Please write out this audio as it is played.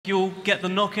You'll get the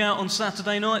knockout on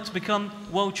Saturday night to become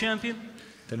world champion?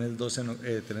 Tenés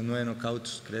 9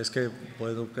 knockouts. ¿Crees que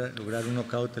puedes lograr un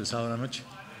knockout el sábado a la noche?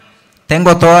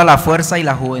 Tengo toda la fuerza y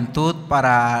la juventud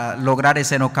para lograr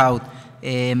ese knockout.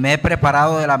 Me he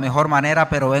preparado de la mejor manera,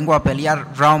 pero vengo a pelear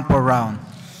round por round.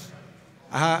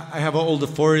 I have all the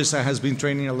force. I has been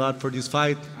training a lot for this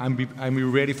fight. I'm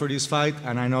ready for this fight,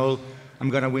 and I know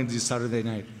I'm gonna win this Saturday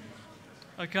night.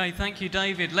 Okay, thank you,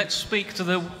 David. Let's speak to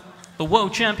the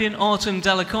world champion, Artur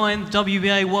Beterbiev,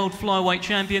 WBA world flyweight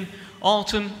champion.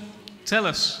 Artur, tell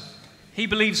us. He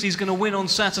believes he's going to win on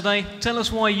Saturday. Tell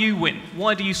us why you win.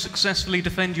 Why do you successfully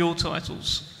defend your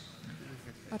titles?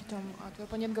 Артем, твой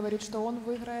оппонент говорит, что он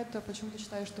выиграет. Почему ты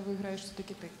считаешь, что выиграешь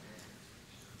все-таки ты?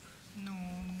 Ну,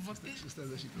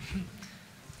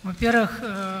 во-первых,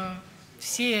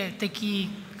 все такие,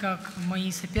 как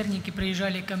мои соперники,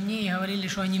 приезжали ко мне и говорили,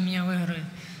 что они меня выиграют.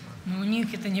 Но у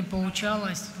них это не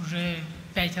получалось уже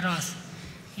 5 раз.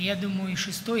 И я думаю, и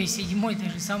 6-й, и 7-й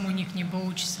так же самое у них не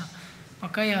получится.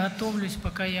 Пока я готовлюсь,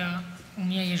 пока у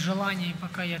меня есть желание,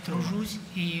 пока я тружусь,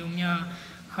 и у меня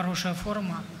хорошая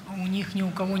форма, у них ни у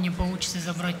кого не получится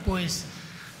забрать пояс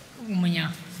у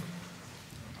меня.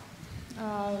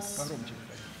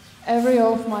 Every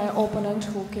of my opponent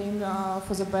who came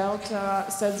for the belt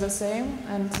said the same,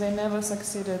 and they never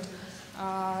succeeded.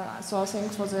 So I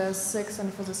think for the 6th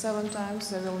and for the 7th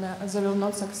times they will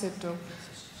not succeed too.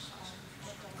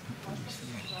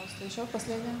 Еще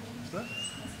последнее.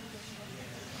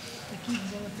 Таких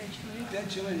было 5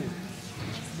 человек.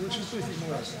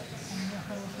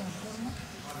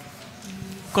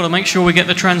 Got to make sure we get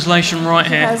the translation right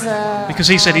here, because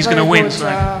he said he's going to win. So.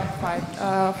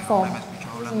 Form,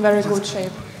 in very good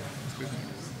shape.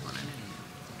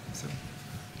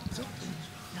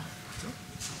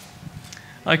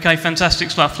 Okay,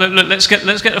 fantastic stuff. Look, let's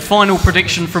get a final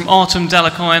prediction from Artur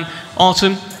Beterbiev.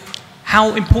 Artur,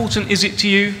 how important is it to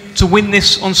you to win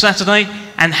this on Saturday,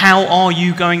 and how are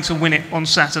you going to win it on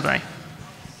Saturday?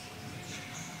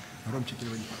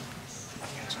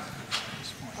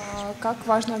 Как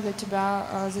важно для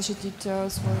тебя защитить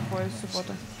свой бой в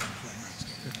субботу?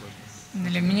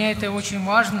 Для меня это очень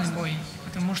важный бой,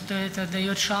 потому что это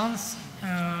дает шанс.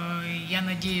 Я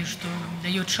надеюсь, что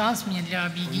дает шанс мне для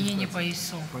объединения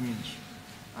поясов.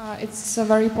 It's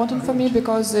very important for me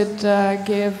because it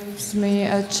gives me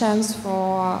a chance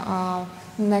for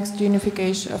next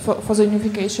unification, for the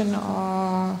unification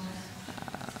of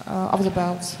the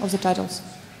belts, of the titles.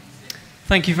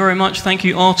 Thank you very much. Thank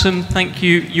you, Artur. Thank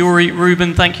you, Yuri,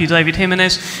 Ruben. Thank you, David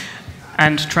Jimenez.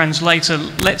 And translator,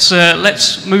 let's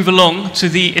move along to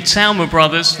the Italma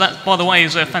brothers. That, by the way,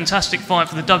 is a fantastic fight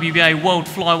for the WBA World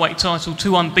Flyweight title.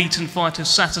 2 unbeaten fighters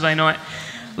Saturday night.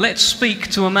 Let's speak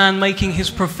to a man making his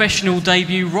professional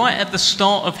debut right at the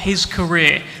start of his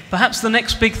career. Perhaps the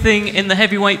next big thing in the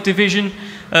heavyweight division.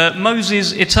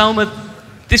 Moses Italma,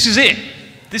 this is it.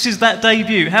 This is that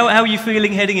debut. How are you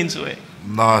feeling heading into it?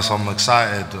 Nice, I'm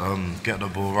excited. Get the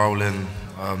ball rolling.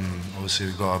 Obviously,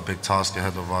 we've got a big task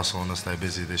ahead of us. I want to stay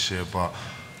busy this year, but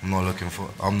I'm not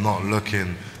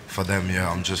looking for them yet.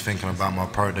 I'm just thinking about my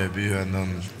pro debut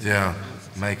and yeah,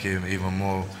 make it even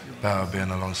more better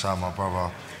being alongside my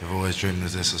brother. We've always dreamed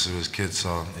of this since we was kids,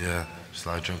 so yeah, it's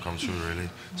like a dream come true really,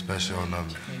 especially on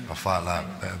a fight like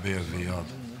Beterbiev v. Yarde.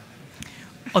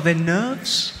 Are there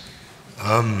nerves?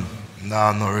 No,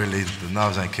 not really. The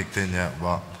nerves ain't kicked in yet,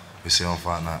 but we see on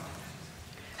fight night.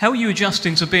 How are you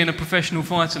adjusting to being a professional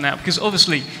fighter now? Because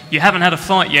obviously you haven't had a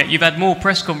fight yet. You've had more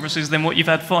press conferences than what you've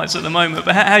had fights at the moment.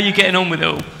 But how are you getting on with it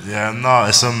all? Yeah, no,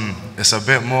 it's a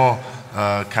bit more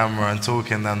camera and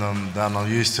talking than I'm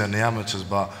used to in the amateurs,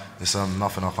 but it's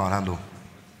nothing I can't handle.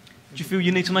 Do you feel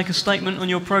you need to make a statement on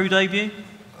your pro debut?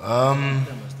 I'm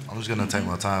just going to take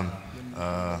my time.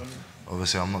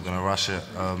 Obviously, I'm not going to rush it.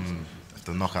 If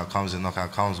the knockout comes, the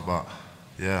knockout comes. But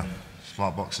yeah,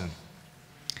 smart boxing.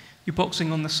 You're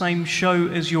boxing on the same show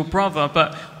as your brother,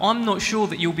 but I'm not sure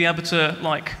that you'll be able to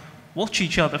like watch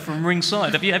each other from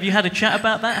ringside. Have you had a chat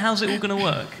about that? How's it all going to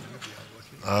work?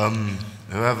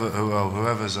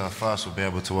 Whoever's first will be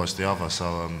able to watch the other.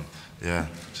 So yeah,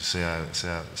 just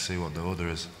see what the order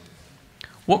is.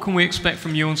 What can we expect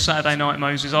from you on Saturday night,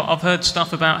 Moses? I've heard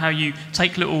stuff about how you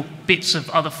take little bits of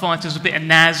other fighters, a bit of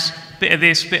Naz, a bit of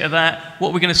this, bit of that. What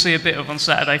are we going to see a bit of on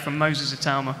Saturday from Moses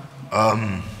Italma?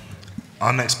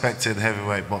 Unexpected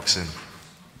heavyweight boxing.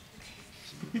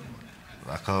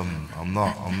 Like I'm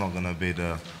not gonna be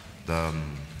the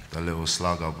little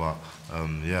slugger, but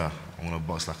yeah, I'm gonna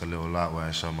box like a little lightweight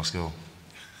and show my skill.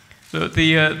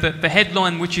 The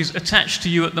headline which is attached to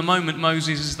you at the moment,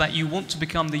 Moses, is that you want to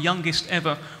become the youngest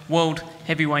ever world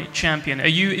heavyweight champion.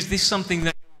 Is this something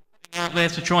that out there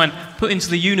to try and put into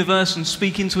the universe and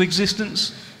speak into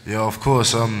existence? Yeah, of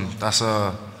course.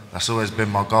 That's always been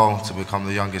my goal, to become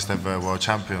the youngest ever world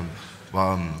champion.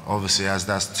 But obviously, as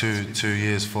that's two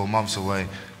years, 4 months away,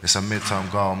 it's a mid-term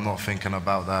goal. I'm not thinking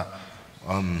about that.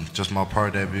 Just my pro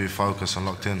debut, focus and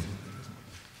locked in.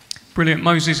 Brilliant,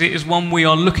 Moses. It is one we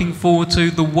are looking forward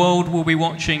to. The world will be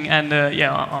watching, and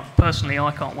personally,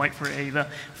 I can't wait for it either.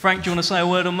 Frank, do you want to say a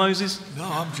word on Moses? No,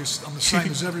 I'm the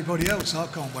same as everybody else. I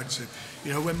can't wait to.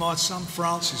 You know, when my son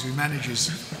Francis, who manages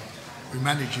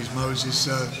Moses,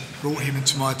 brought him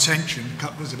into my attention.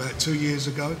 It was about 2 years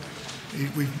ago.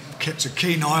 We've kept a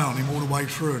keen eye on him all the way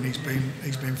through, and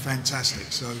he's been fantastic.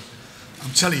 So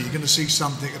I'm telling you, you're going to see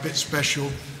something a bit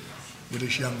special with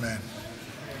this young man.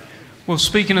 Well,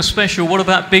 speaking of special, what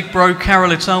about big bro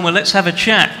Karol Itoma? Let's have a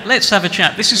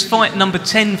chat. This is fight number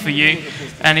 10 for you,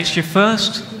 and it's your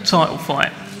first title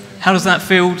fight. How does that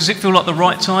feel? Does it feel like the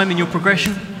right time in your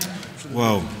progression?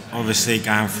 Well, obviously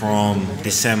going from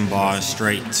December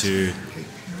straight to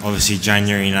obviously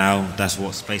January now, that's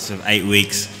what, space of 8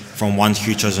 weeks, from one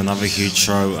huge show to another huge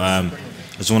show. I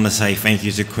just want to say thank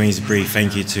you to Queensbury,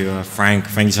 thank you to Frank,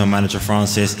 thank you to my manager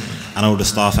Francis, and all the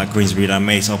staff at Queensbury that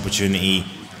made this opportunity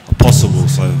possible.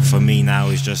 So for me now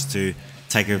is just to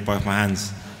take it with both my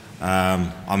hands.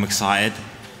 I'm excited.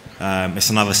 It's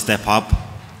another step up,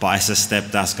 but it's a step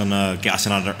that's going to get us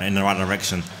in the right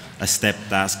direction. A step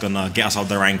that's going to get us up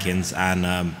the rankings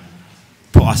and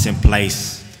put us in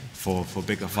place for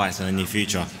bigger fights in the near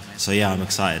future. So yeah, I'm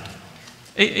excited.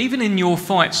 Even in your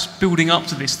fights building up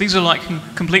to this, these are like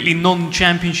completely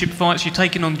non-championship fights. You're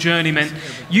taking on journeymen.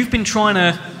 You've been trying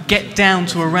to get down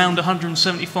to around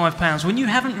 175 pounds when you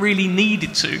haven't really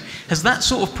needed to. Has that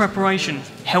sort of preparation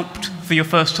helped for your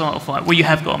first title fight, where you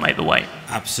have got to make the weight?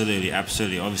 Absolutely,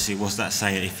 absolutely. Obviously, what's that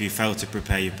saying? If you fail to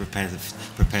prepare, you're prepared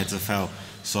to fail.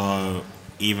 So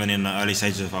even in the early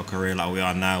stages of our career like we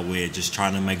are now, we're just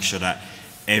trying to make sure that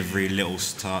every little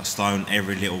stone,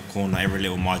 every little corner, every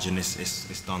little margin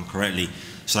is done correctly.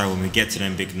 So when we get to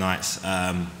them big nights,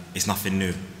 it's nothing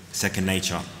new, second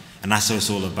nature. And that's what it's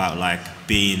all about, like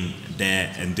being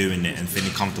there and doing it and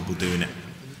feeling comfortable doing it.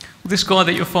 Well, this guy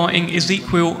that you're fighting,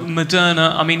 Ezequiel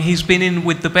Moderna, I mean, he's been in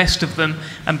with the best of them.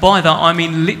 And by that, I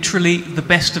mean literally the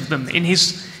best of them.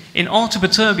 In Artur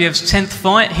Beterbiev's 10th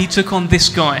fight, he took on this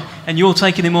guy, and you're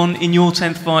taking him on in your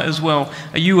 10th fight as well.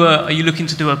 Are you looking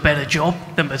to do a better job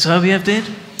than Beterbiev did?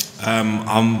 Do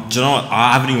you know what?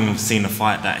 I haven't even seen the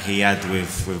fight that he had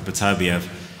with Beterbiev.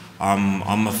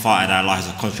 I'm a fighter that likes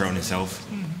to concentrate on himself,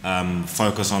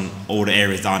 focus on all the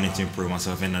areas that I need to improve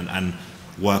myself in, and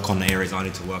work on the areas I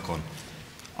need to work on.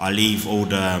 I leave all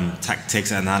the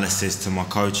tactics and analysis to my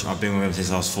coach. I've been with him since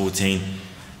I was 14,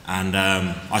 and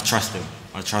I trust him.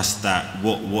 I trust that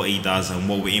what he does and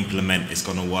what we implement is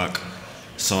going to work.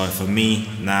 So for me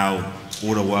now,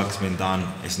 all the work's been done.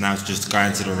 It's now just go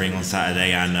into the ring on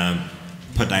Saturday and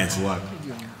put that into work.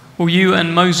 Well, you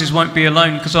and Moses won't be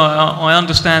alone, because I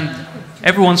understand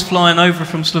everyone's flying over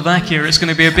from Slovakia. It's going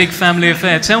to be a big family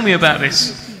affair. Tell me about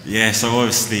this. Yeah, so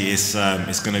obviously it's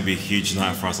going to be a huge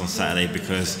night for us on Saturday,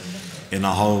 because in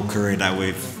our whole career that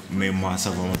me and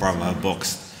myself and my brother have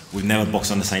boxed, we've never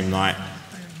boxed on the same night.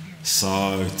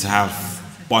 So to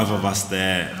have both of us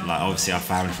there, like obviously our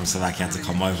family from Slovakia had to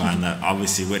come over and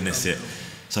obviously witness it.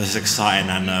 So it's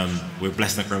exciting, and we're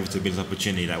blessed and grateful to be this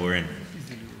opportunity that we're in.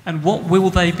 And what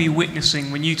will they be witnessing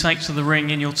when you take to the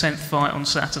ring in your 10th fight on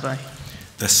Saturday?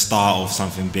 The start of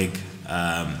something big,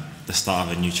 the start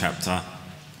of a new chapter,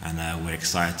 and we're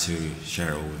excited to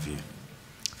share it all with you.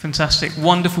 Fantastic.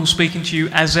 Wonderful speaking to you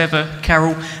as ever,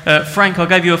 Karol. Frank, I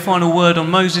gave you a final word on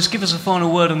Moses. Give us a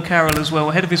final word on Karol as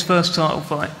well, ahead of his first title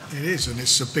fight. It is, and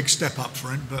it's a big step up for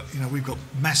him, but you know, we've got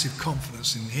massive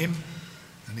confidence in him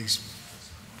and his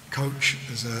coach,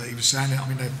 as he was saying. I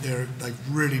mean,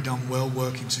 they've really done well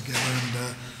working together,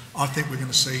 and I think we're going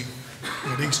to see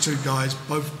these two guys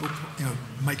both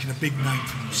making a big name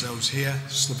for themselves here,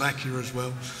 Slovakia as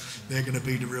well. They're going to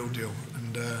be the real deal,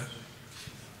 and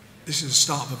this is the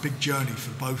start of a big journey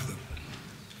for both of them.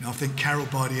 And I think Karol,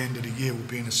 by the end of the year, will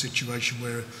be in a situation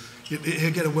where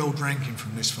he'll get a world ranking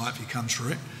from this fight if he comes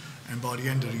through it, and by the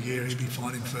end of the year he'll be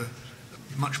fighting for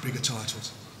much bigger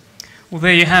titles. Well,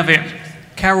 there you have it.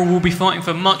 Karol will be fighting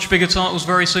for much bigger titles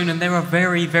very soon, and there are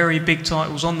very, very big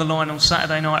titles on the line on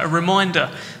Saturday night. A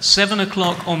reminder, 7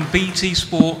 o'clock on BT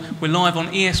Sport. We're live on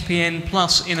ESPN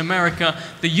Plus in America.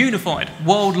 The unified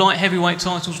world light heavyweight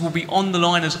titles will be on the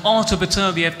line as Artur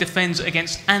Beterbiev defends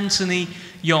against Anthony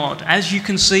Yarde. As you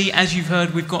can see, as you've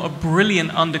heard, we've got a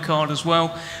brilliant undercard as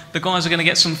well. The guys are going to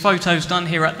get some photos done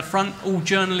here at the front. All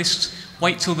journalists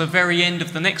wait till the very end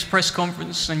of the next press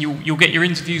conference and you'll get your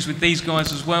interviews with these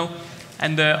guys as well.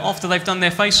 And after they've done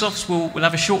their face-offs, we'll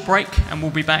have a short break and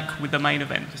we'll be back with the main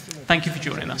event. Thank you for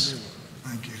joining us.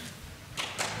 Thank you.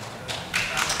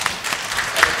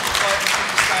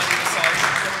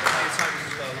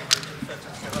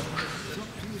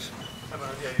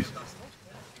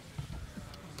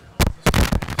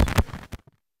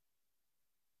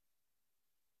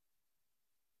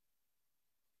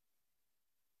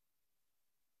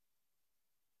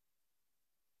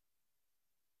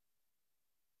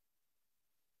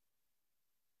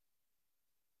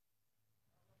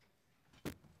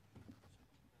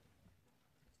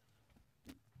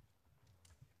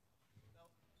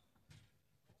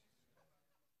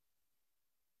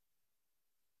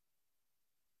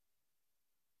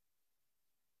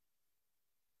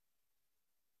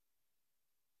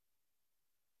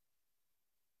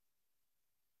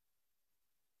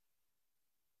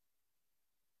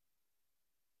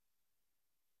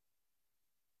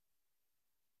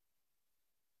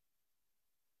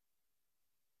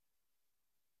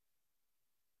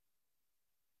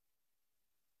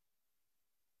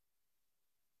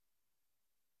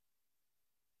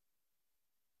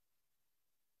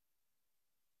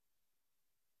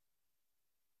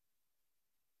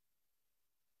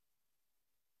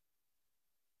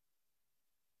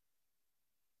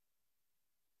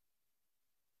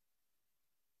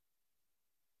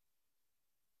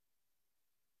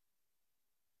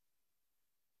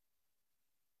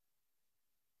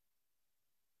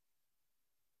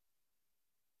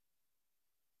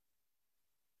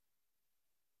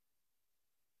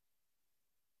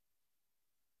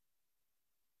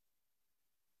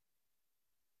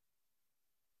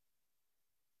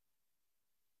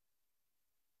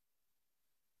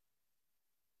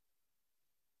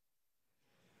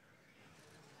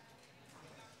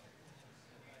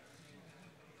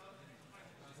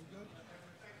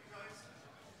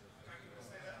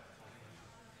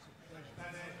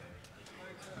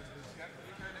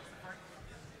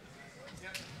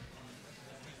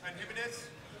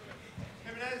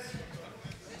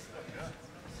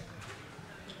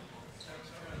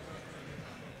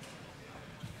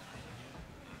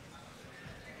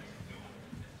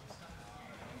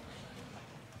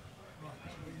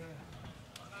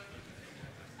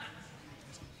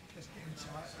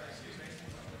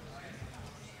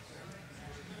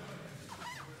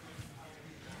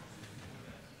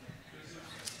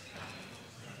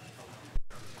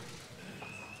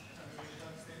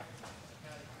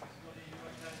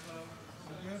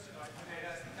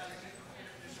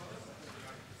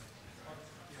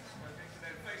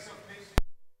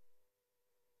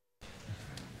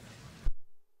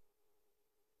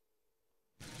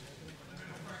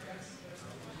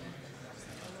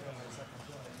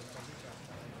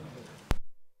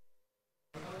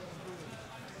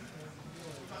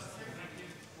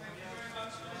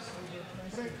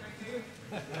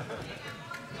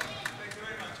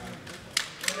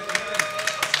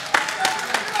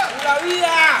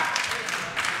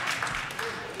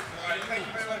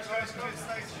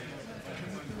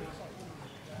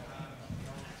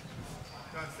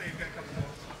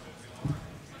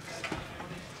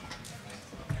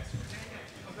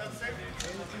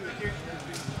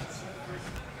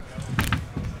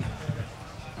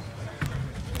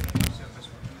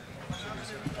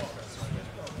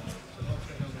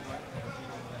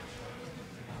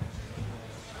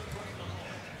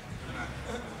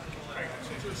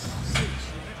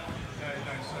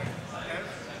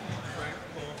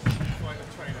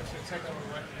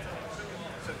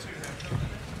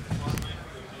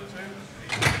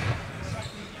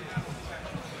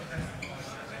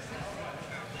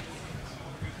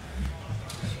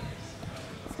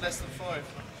 Less than 5.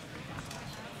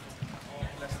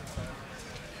 Less than 5.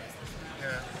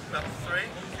 Yeah, about 3.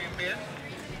 You can be in. You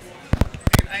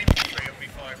can aim for 3, it'll be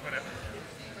 5, whatever.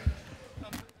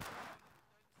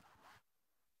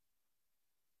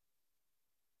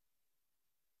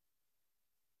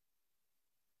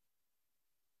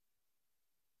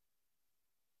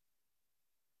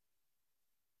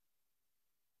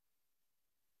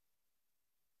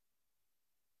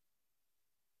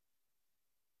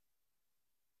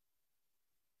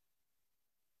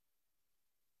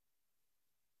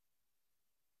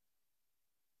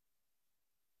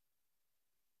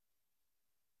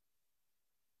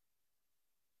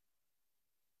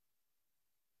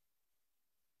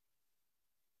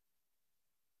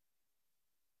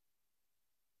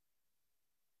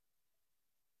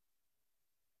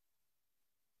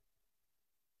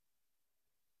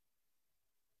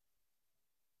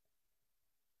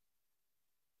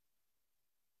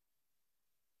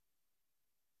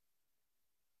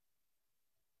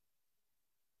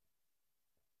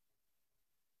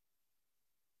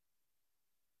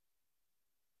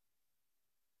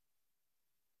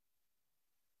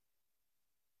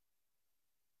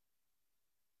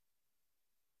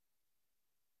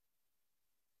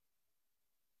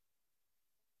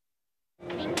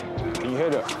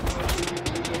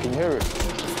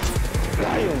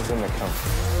 in the camp.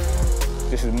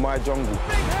 This is my jungle.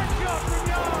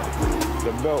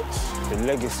 The belts, the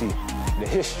legacy, the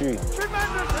history.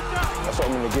 That's what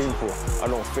I'm in the game for. I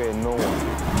don't fear no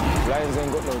one. Lions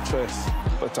ain't got no choice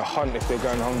but to hunt if they're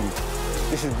going hungry.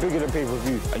 This is bigger than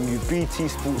pay-per-view, and you BT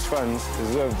Sports fans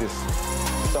deserve this.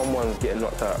 Someone's getting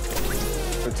knocked out.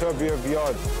 Beterbiev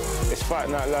Yarde, it's Fight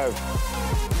Night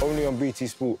Live, only on BT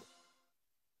Sport.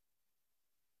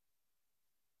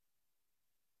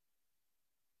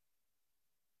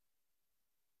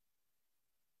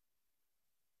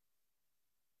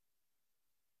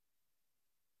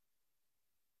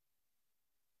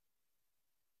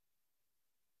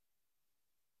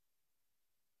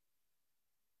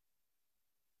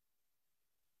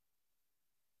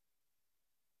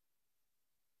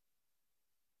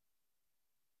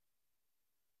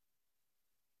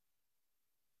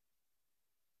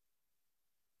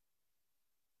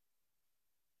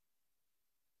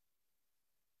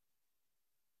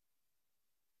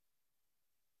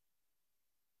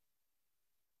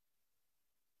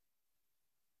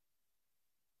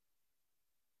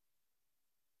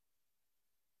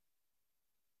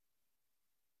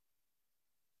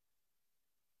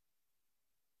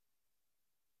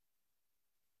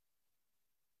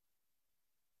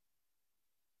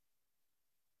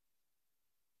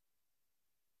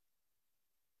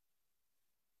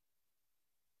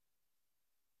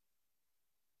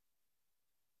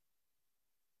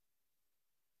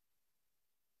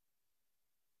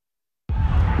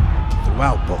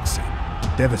 Throughout boxing,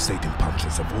 devastating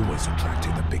punches have always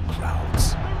attracted the big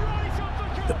crowds,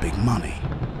 the big money,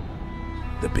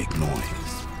 the big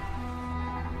noise.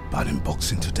 But in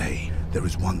boxing today, there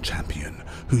is one champion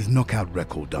whose knockout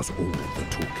record does all the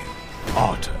talking.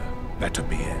 Artur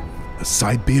Beterbiev, a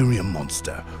Siberian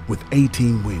monster with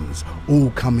 18 wins, all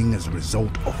coming as a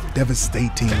result of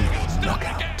devastating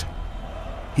knockout.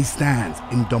 He stands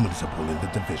indomitable in the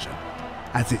division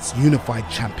as its unified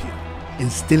champion,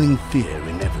 instilling fear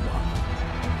in everyone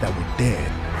that would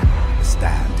dare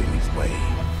stand in his way.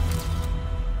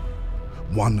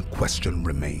 One question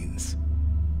remains.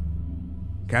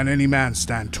 Can any man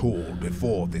stand tall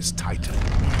before this titan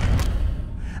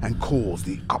and cause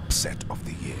the upset of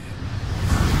the year?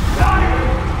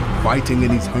 Fighting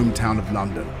in his hometown of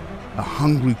London, a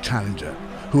hungry challenger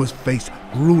who has faced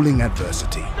grueling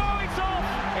adversity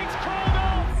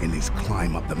in his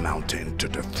climb up the mountain to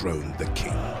dethrone the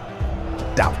king.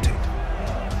 Doubted,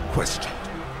 questioned,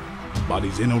 but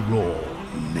his inner roar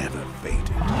never faded.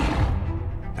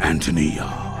 Anthony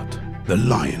Yarde, the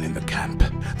lion in the camp,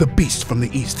 the beast from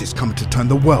the east, is coming to turn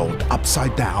the world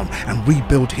upside down and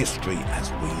rebuild history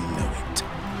as we know it.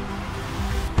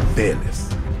 Fearless,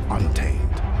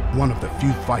 untamed, one of the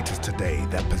few fighters today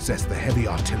that possess the heavy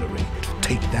artillery to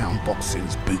take down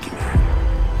boxing's boogeyman.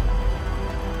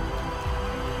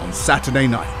 On Saturday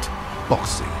night,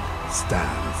 boxing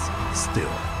stands still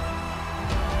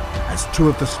as two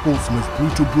of the sport's most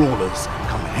brutal brawlers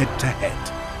come head to head.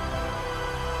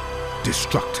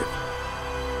 Destructive,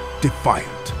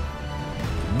 defiant,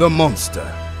 the monster,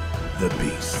 the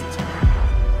beast,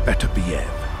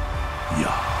 Beterbiev,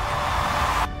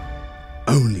 Yarde.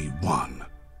 Only one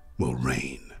will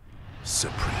reign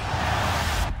supreme.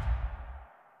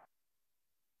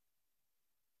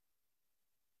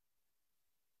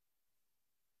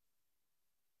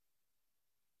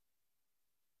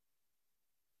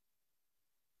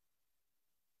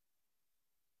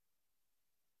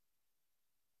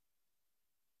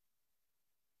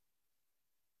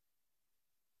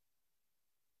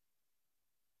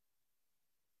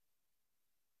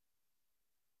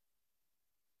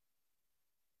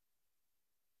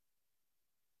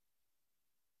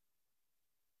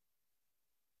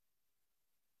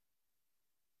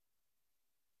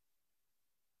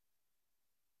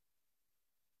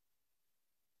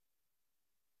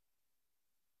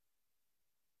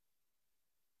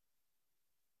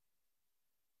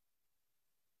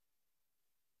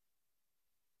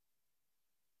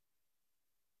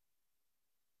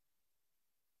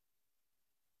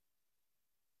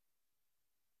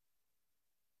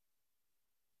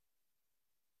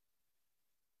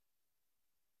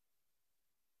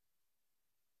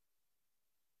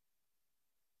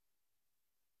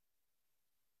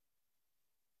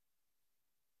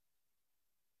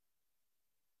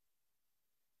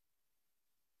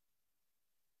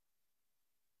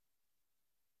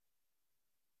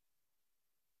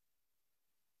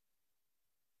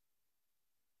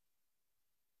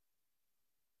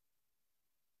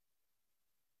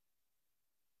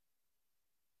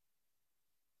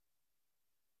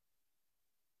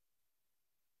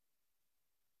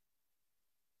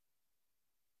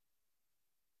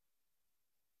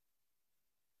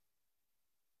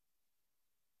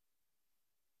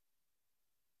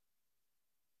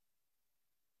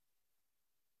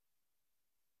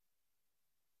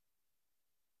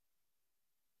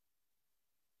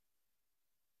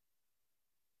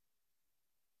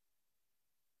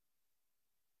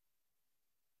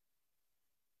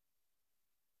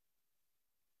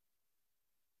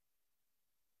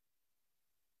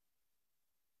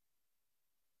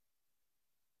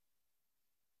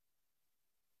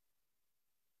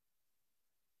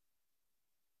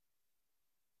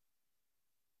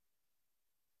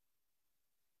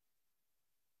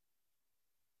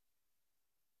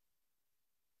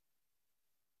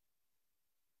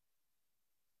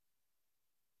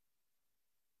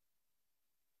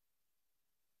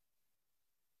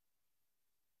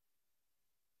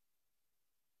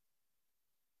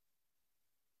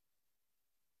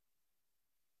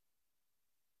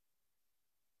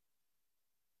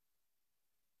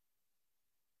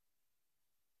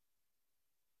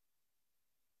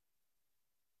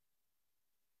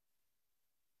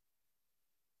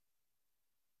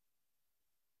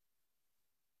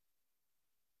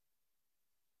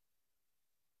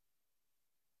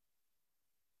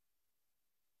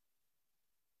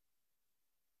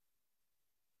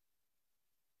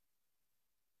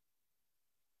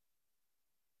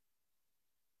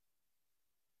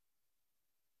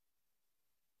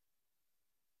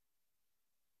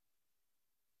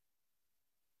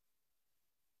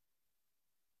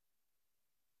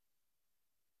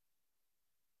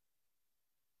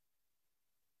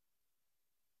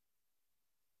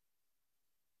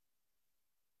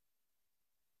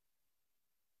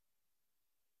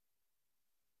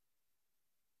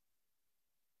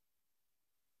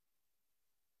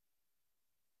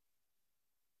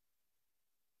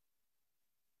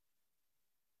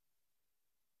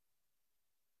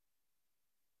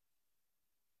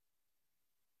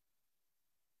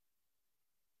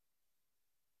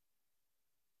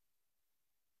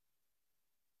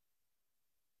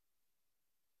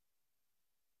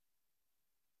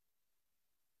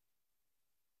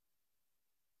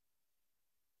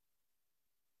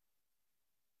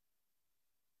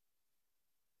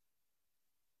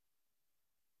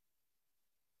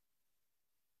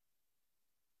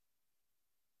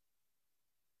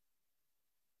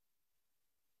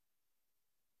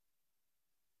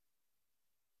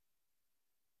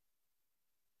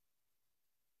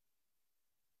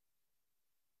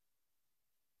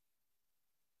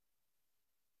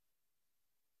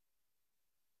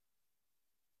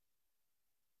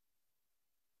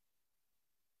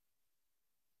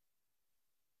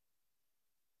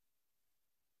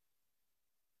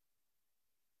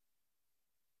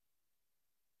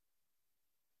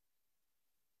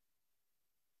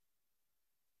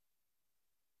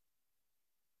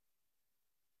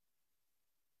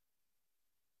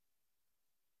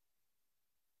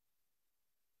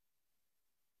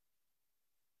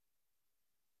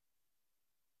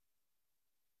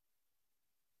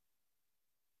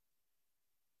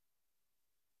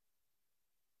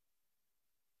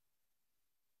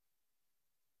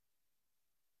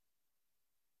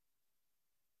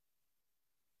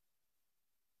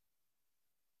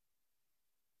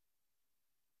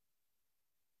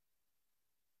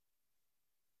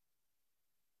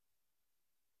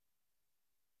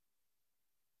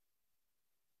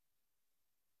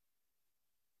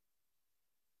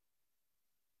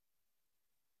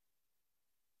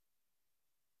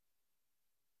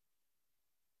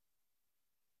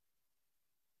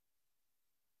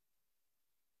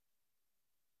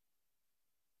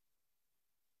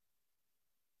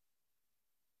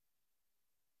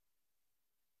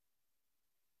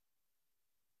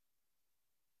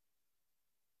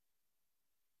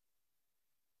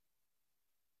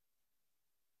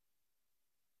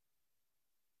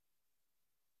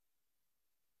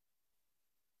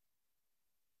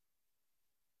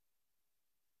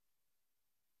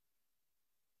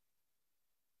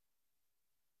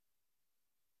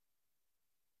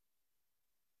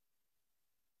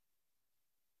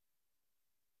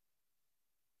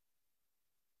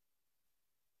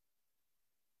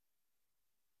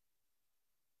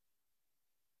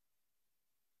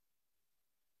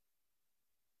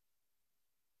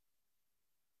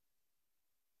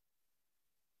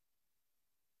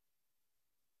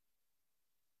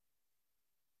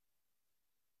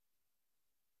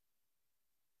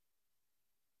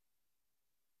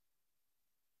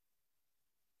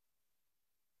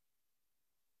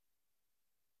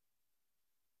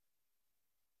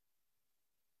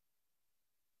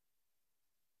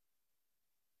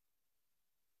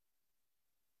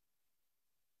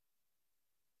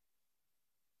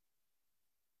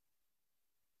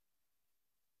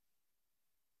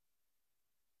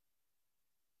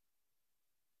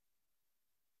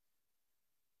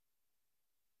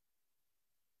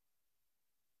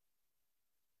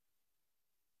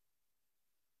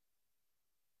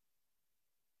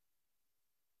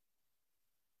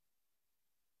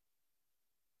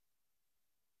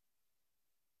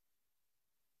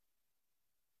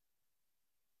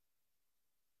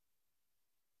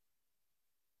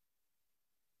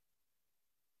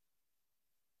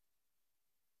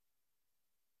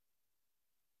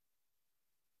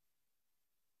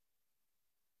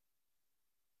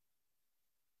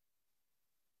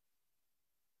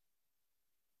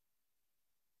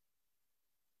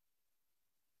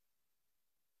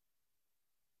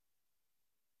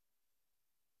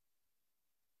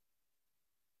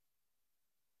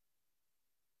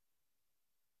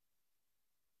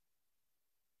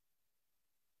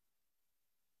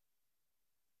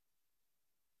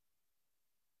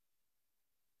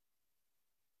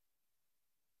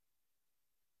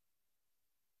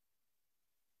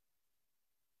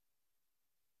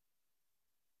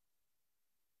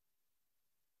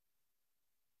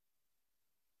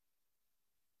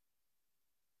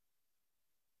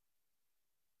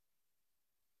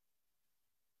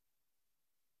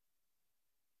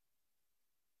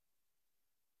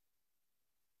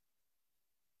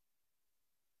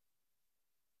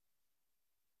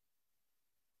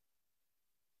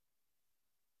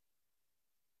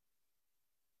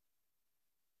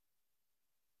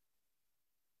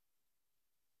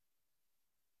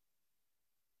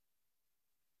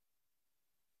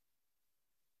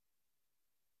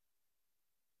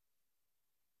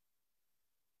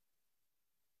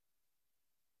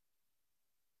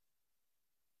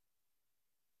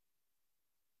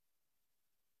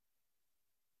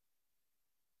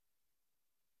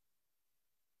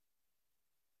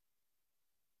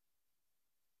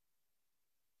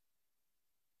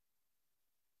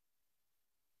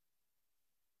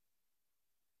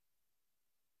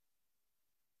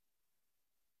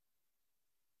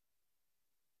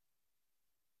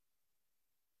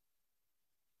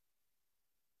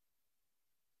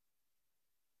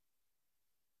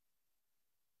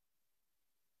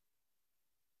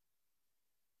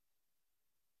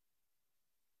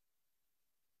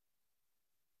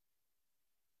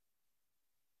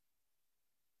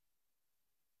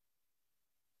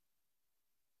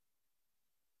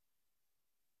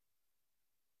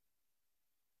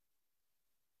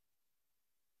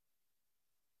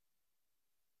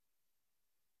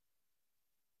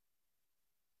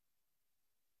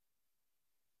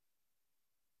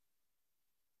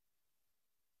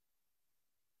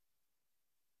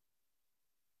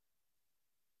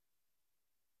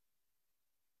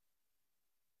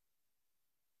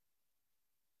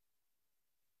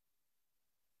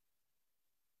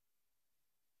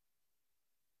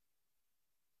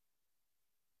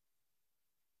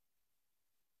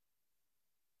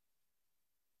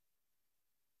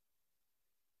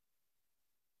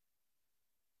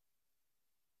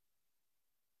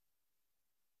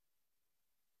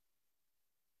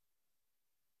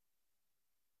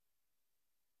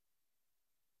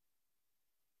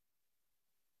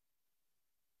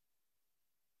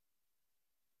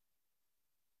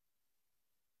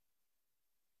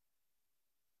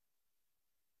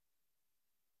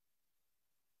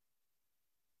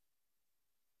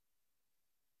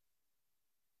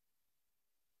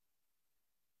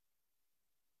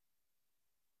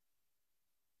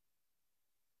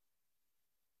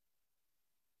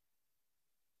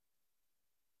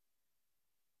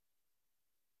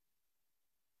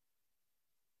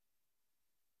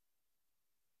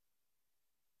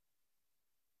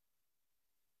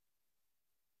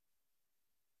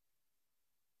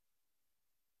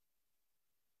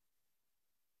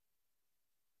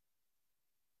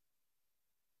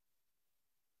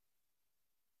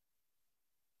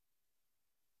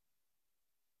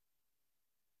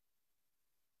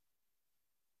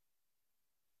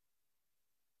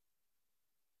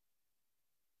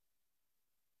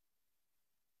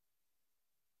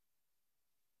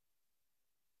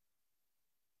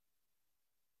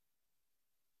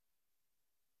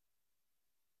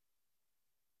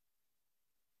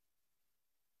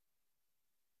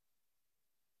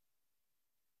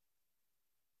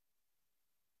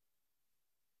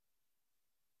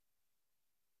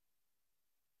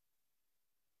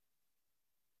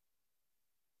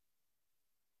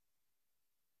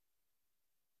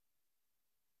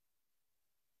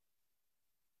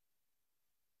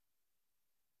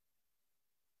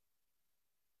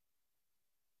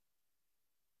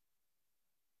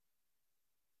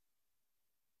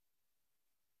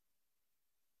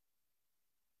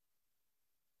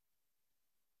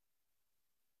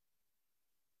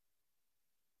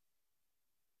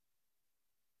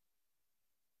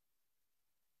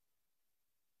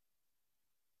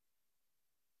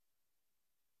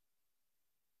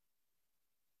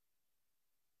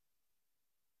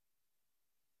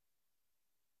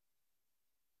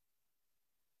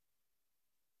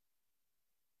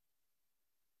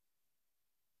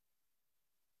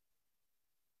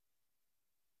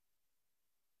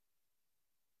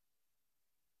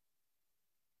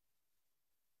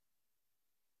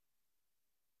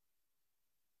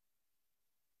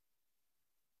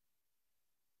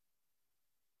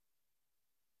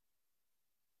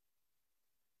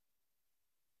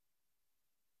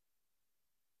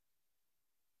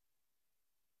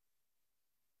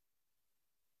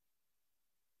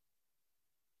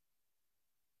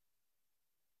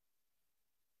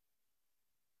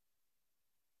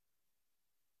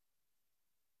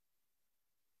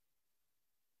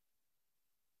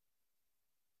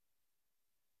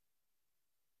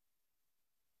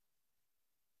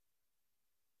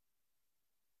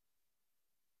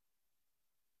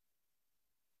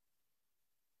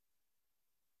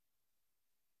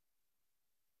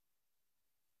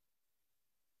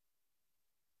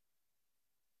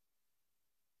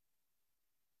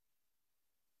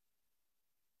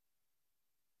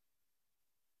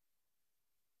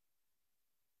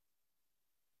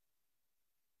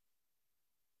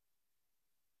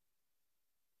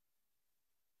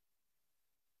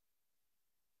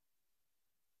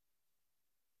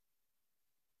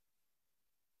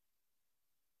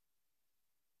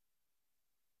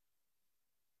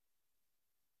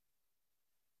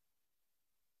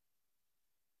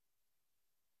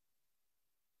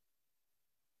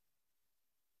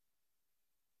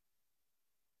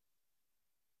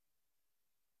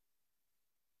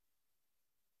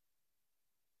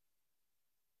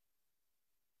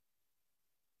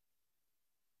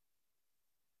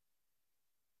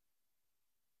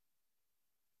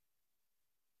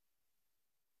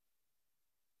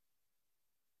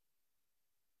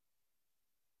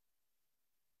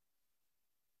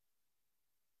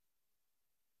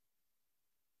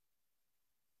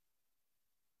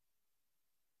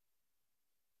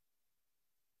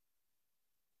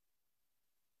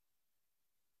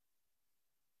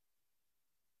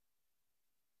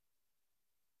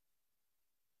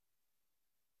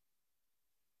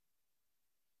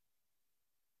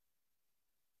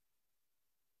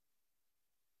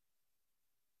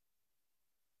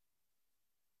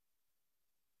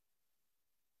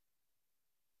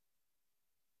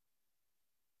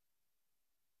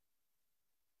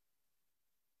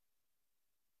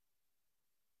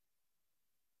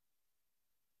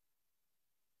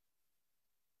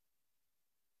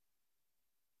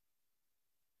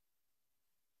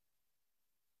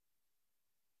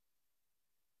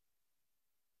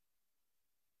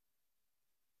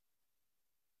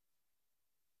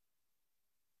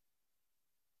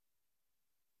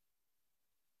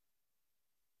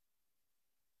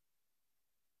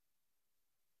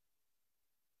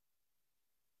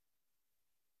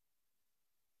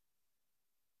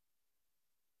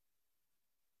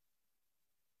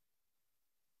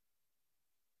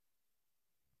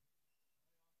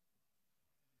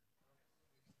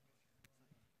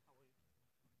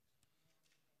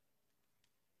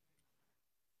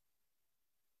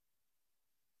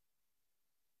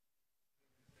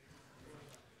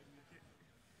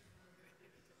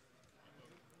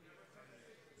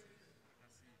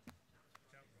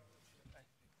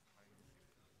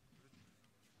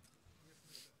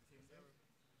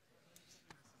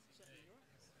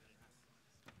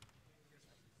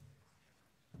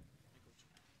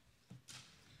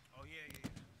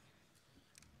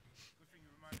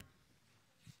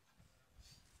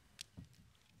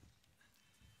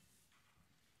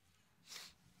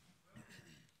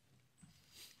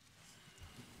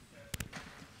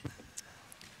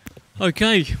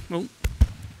 Okay, well,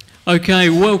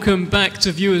 okay, welcome back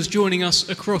to viewers joining us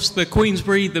across the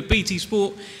Queensbury, the BT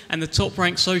Sport and the Top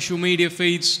Rank social media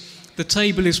feeds. The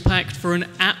table is packed for an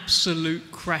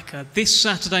absolute cracker this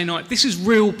Saturday night. This is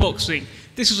real boxing.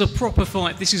 This is a proper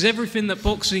fight. This is everything that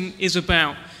boxing is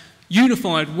about.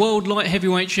 Unified world light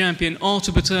heavyweight champion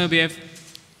Artur Beterbiev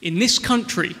in this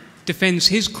country defends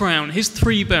his crown, his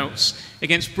 3 belts,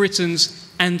 against Britain's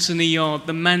Anthony Yarde,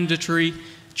 the mandatory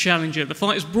challenger. The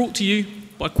fight is brought to you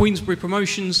by Queensbury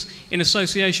Promotions in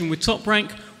association with Top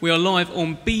Rank. We are live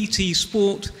on BT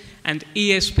Sport and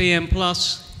ESPN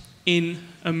Plus in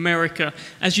America.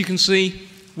 As you can see,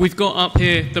 we've got up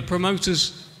here the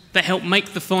promoters that help make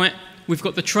the fight. We've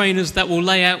got the trainers that will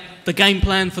lay out the game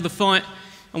plan for the fight,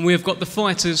 and we have got the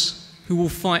fighters who will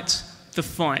fight the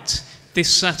fight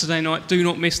this Saturday night. Do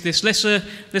not miss this. Let's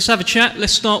have a chat.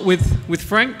 Let's start with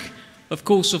Frank, of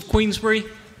course, of Queensbury.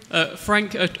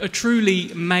 Frank, a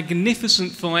truly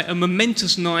magnificent fight, a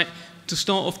momentous night to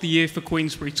start off the year for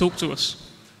Queensbury. Talk to us.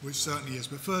 Well, it certainly is.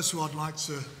 But first of all, I'd like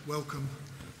to welcome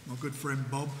my good friend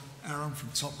Bob Aaron from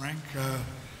Top Rank.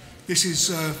 This is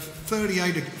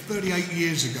 38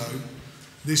 years ago.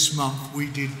 This month we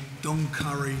did Don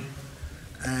Curry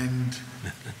and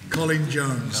Colin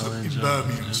Jones in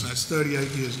Birmingham. So that's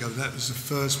 38 years ago. That was the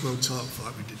first world title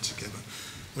fight we did together.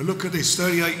 But look at this,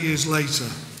 38 years later,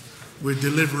 we're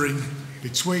delivering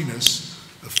between us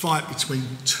a fight between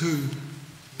 2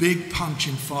 big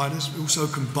punching fighters, who also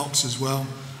can box as well,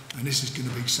 and this is going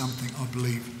to be something I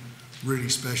believe really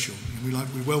special. And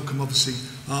we welcome obviously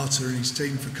Artur and his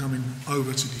team for coming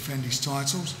over to defend his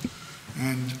titles,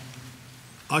 and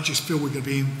I just feel we're going to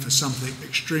be in for something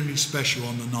extremely special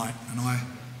on the night, and I,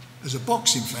 as a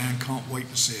boxing fan, can't wait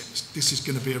to see it. This is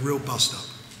going to be a real bust-up.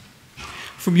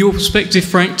 From your perspective,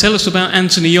 Frank, tell us about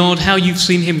Anthony Yarde, how you've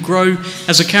seen him grow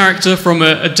as a character from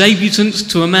a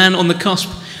debutant to a man on the cusp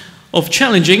of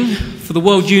challenging for the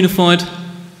World Unified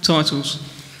titles.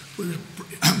 Well,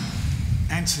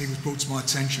 Anthony was brought to my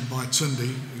attention by Tunde,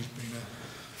 who's been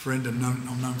a friend and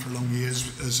I've known for long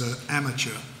years as an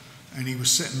amateur, and he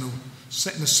was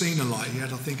setting the scene alight. He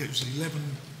had, I think it was 11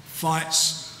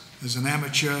 fights as an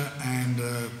amateur and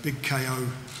a big KO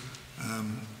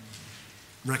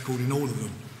record in all of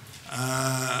them.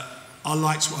 I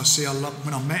liked what I see.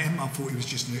 When I met him, I thought he was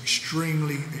just an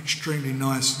extremely, extremely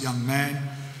nice young man,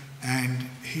 and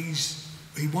he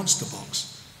wants to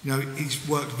box. You know, he's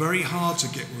worked very hard to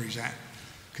get where he's at,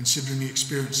 considering the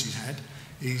experience he's had.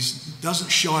 He doesn't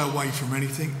shy away from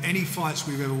anything. Any fights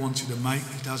we've ever wanted to make,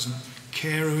 he doesn't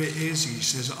care who it is. He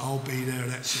says, I'll be there,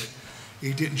 that's it.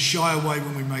 He didn't shy away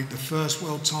when we made the first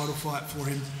world title fight for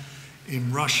him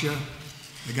in Russia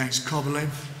against Kovalev,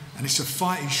 and it's a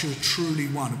fight he should have truly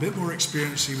won. A bit more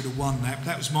experience, he would have won that.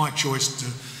 That was my choice,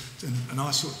 and I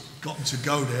sort of got him to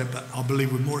go there, but I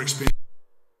believe with more experience.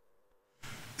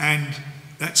 And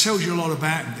that tells you a lot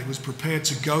about him. He was prepared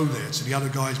to go there, to the other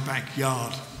guy's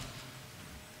backyard.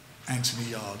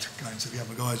 Anthony Yarde, going to the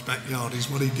other guy's backyard is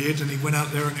what he did, and he went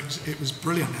out there, and it was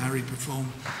brilliant how he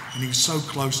performed, and he was so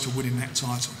close to winning that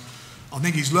title. I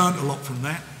think he's learned a lot from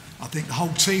that. I think the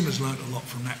whole team has learned a lot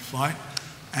from that fight.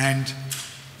 And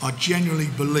I genuinely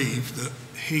believe that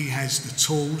he has the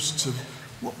tools to,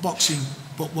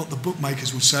 what the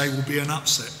bookmakers will say will be an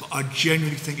upset, but I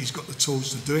genuinely think he's got the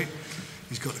tools to do it.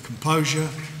 He's got the composure,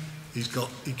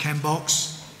 he can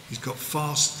box, he's got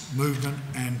fast movement,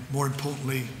 and more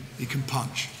importantly, he can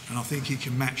punch. And I think he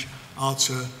can match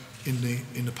Artur in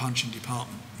the punching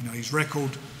department. You know, his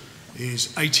record is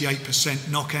 88%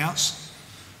 knockouts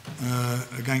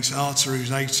against Artur,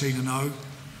 who's 18-0.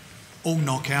 All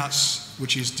knockouts,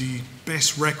 which is the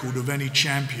best record of any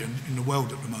champion in the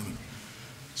world at the moment.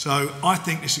 So I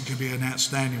think this is going to be an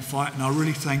outstanding fight, and I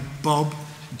really thank Bob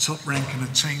and Top Rank and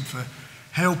the team for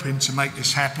helping to make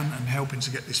this happen and helping to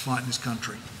get this fight in this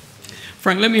country.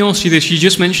 Frank, let me ask you this. You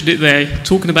just mentioned it there,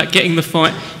 talking about getting the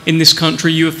fight in this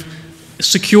country. You have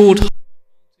secured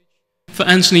for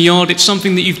Anthony Yarde. It's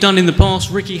something that you've done in the past.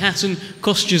 Ricky Hatton,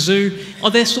 Kostya Tszyu. Are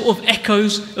there sort of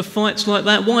echoes of fights like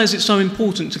that? Why is it so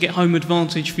important to get home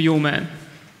advantage for your man?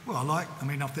 Well, I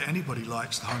think anybody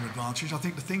likes the home advantage. I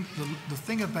think the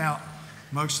thing about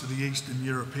most of the Eastern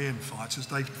European fighters,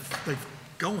 they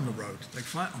go on the road, they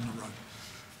fight on the road.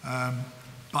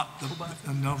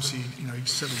 And obviously, you know, he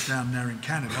settles down there in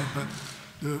Canada. But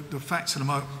the fact of the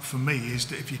matter for me is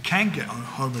that if you can get a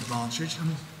home advantage,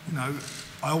 and you know,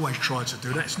 I always try to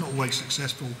do that. It's not always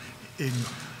successful in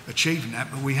achieving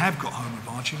that, but we have got home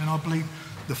advantage, and I believe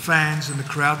the fans and the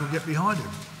crowd will get behind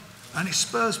him, and it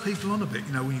spurs people on a bit.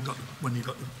 You know, when you've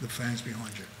got the fans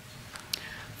behind you.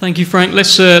 Thank you, Frank.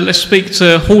 Let's speak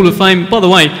to Hall of Fame. By the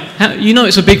way, you know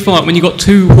it's a big fight when you've got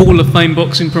two Hall of Fame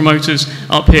boxing promoters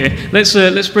up here.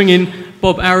 Let's bring in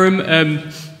Bob Arum.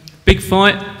 Big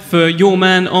fight for your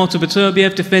man Artur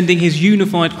Beterbiev defending his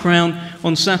unified crown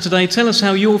on Saturday. Tell us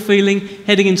how you're feeling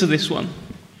heading into this one.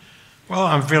 Well,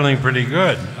 I'm feeling pretty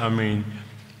good. I mean,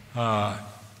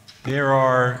 there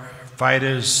are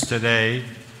fighters today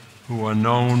who are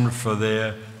known for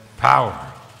their power.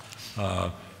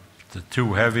 The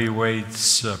two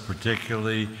heavyweights,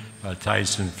 particularly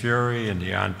Tyson Fury and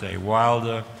Deontay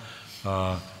Wilder,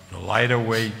 the lighter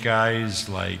weight guys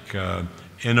like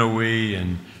Inoue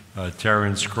and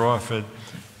Terence Crawford.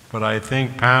 But I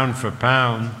think pound for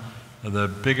pound, the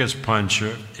biggest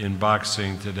puncher in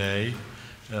boxing today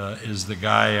is the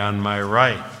guy on my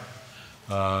right,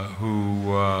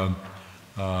 who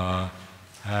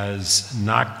has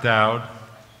knocked out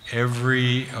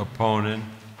every opponent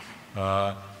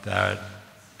that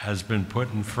has been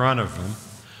put in front of him,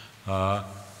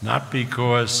 not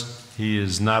because he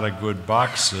is not a good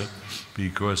boxer,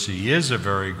 because he is a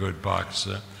very good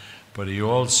boxer, but he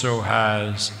also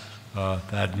has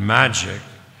that magic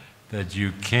that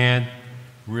you can't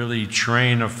really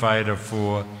train a fighter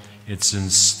for. It's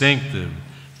instinctive,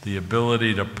 the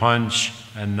ability to punch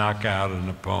and knock out an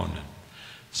opponent.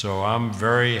 So I'm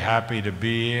very happy to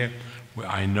be here.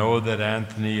 I know that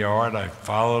Anthony Yarde, I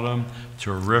followed him,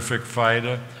 terrific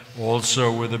fighter,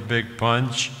 also with a big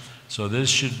punch. So this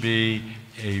should be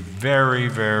a very,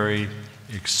 very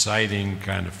exciting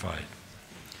kind of fight.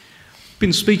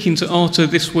 Been speaking to Artur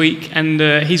this week, and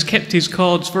he's kept his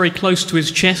cards very close to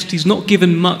his chest. He's not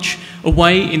given much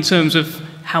away in terms of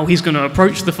how he's going to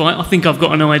approach the fight. I think I've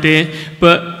got an idea,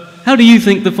 but how do you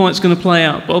think the fight's going to play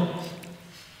out, Bob?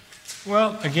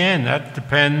 Well, again, that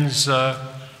depends a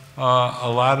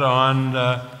lot on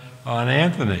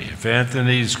Anthony. If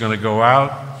Anthony's going to go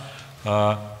out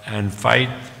and fight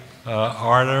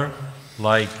Artur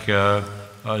like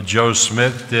Joe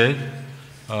Smith did,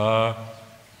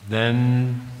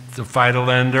 then the fight will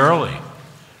end early.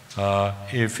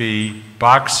 If he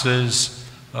boxes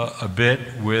a bit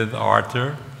with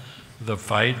Artur, the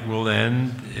fight will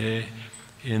end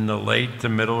in the late to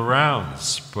middle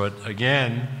rounds. But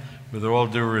again, with all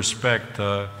due respect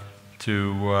to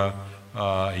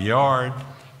Yarde,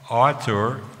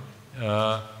 Artur,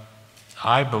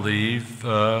 I believe,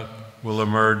 will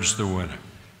emerge the winner.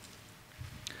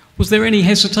 Was there any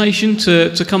hesitation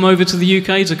to come over to the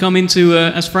UK, to come into,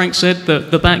 as Frank said,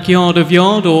 the backyard of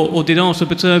Yarde, or did Artur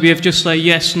Beterbiev just say,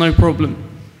 yes, no problem?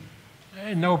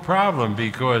 No problem,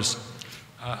 because,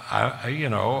 you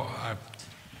know,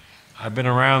 I've been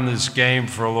around this game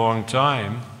for a long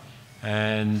time,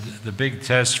 and the big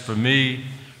test for me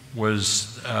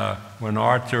was when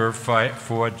Artur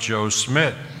fought Joe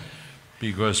Smith,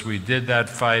 because we did that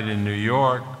fight in New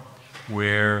York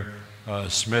where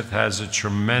Smith has a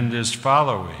tremendous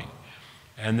following.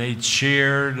 And they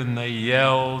cheered and they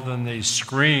yelled and they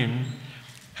screamed.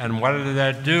 And what did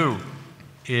that do?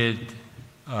 It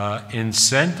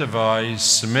incentivized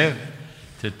Smith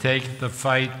to take the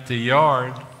fight to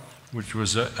Yarde, which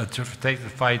was to take the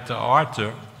fight to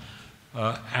Artur.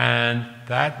 And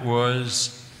that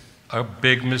was a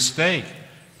big mistake,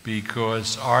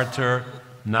 because Artur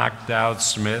knocked out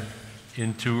Smith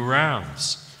in 2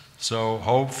 rounds. So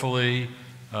hopefully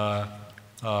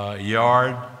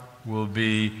Yarde will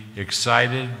be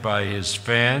excited by his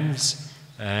fans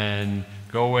and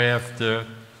go after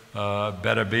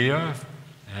Beterbiev,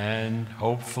 and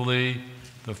hopefully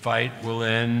the fight will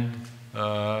end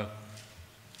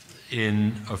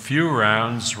in a few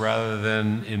rounds rather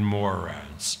than in more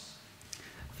rounds.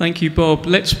 Thank you, Bob.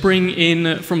 Let's bring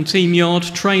in from Team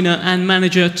Yarde trainer and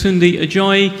manager Tunde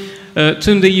Ajayi.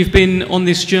 Tunde, you've been on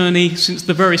this journey since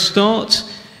the very start.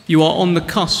 You are on the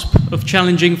cusp of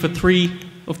challenging for 3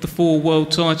 of the 4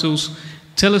 world titles.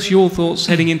 Tell us your thoughts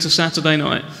heading into Saturday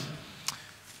night.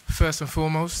 First and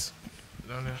foremost,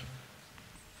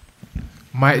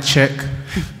 mic check.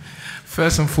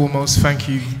 First and foremost, thank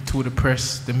you to all the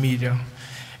press, the media,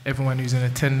 everyone who's in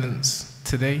attendance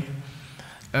today.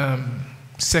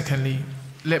 Secondly,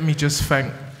 let me just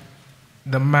thank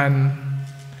the man,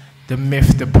 the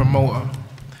myth, the promoter,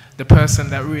 the person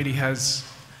that really has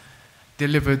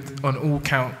delivered on all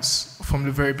counts from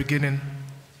the very beginning,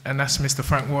 and that's Mr.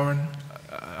 Frank Warren.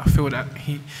 I feel that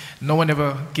no one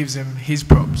ever gives him his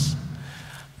props,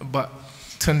 but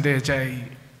Tunde Ajayi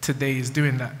today is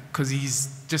doing that because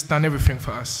he's just done everything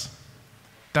for us,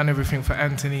 done everything for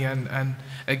Anthony, and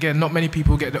again, not many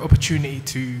people get the opportunity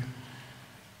to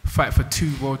fight for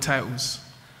 2 world titles,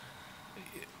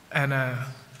 and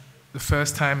the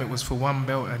first time it was for 1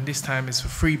 belt, and this time it's for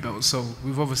 3 belts. So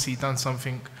we've obviously done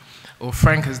something, or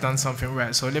Frank has done something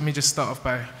right. So let me just start off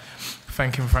by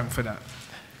thanking Frank for that.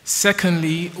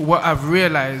 Secondly, what I've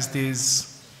realized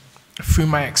is, through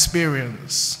my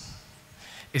experience,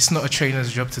 it's not a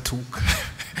trainer's job to talk.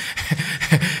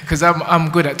 Because I'm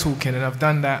good at talking, and I've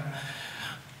done that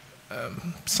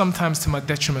sometimes to my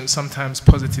detriment, sometimes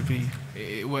positively.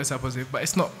 It works out positive, but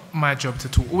it's not my job to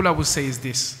talk. All I will say is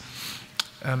this.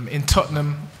 In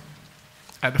Tottenham,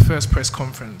 at the first press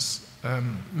conference,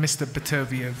 Mr.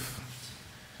 Beterbiev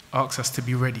asked us to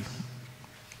be ready.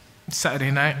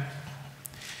 Saturday night,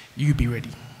 you be ready.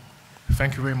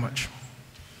 Thank you very much.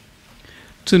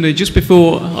 Tunde, just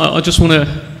before, I just want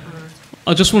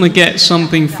to get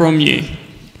something from you.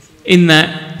 In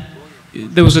that,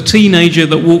 there was a teenager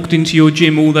that walked into your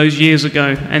gym all those years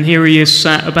ago, and here he is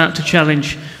sat about to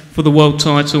challenge for the world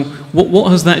title.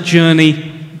 What has that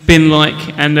journey been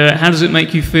like, and how does it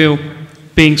make you feel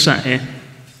being sat here?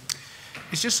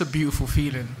 It's just a beautiful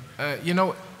feeling. You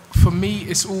know, for me,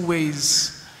 it's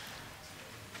always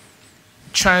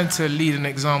trying to lead an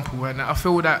example, and I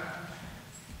feel that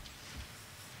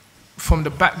from the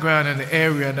background and the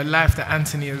area and the life that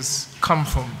Anthony has come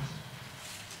from,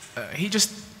 he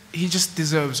just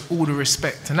deserves all the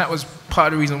respect, and that was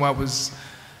part of the reason why I was,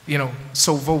 you know,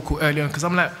 so vocal early on, because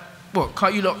I'm like, what,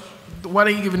 can't you lot, why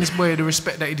aren't you giving this boy the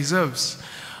respect that he deserves?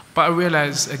 But I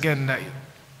realize again that,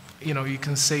 you know, you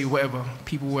can say whatever,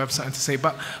 people will have something to say,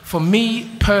 but for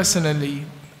me personally,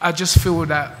 I just feel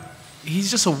that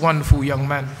he's just a wonderful young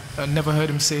man. I never heard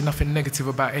him say nothing negative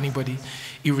about anybody.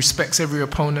 He respects every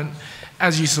opponent,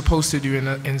 as you're supposed to do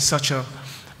in such a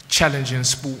challenging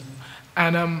sport.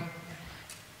 And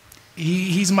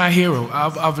he's my hero.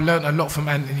 I've learned a lot from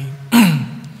Anthony.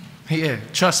 Yeah,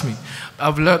 trust me.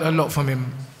 I've learned a lot from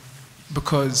him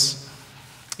because,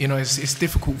 you know, it's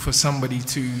difficult for somebody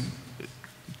to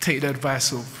take the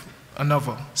advice of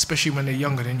another, especially when they're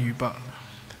younger than you. But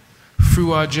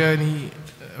through our journey,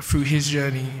 through his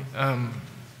journey,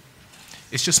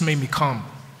 it's just made me calm.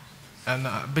 And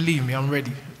believe me, I'm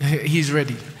ready. He's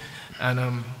ready.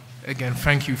 And again,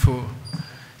 thank you for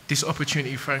this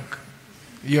opportunity, Frank.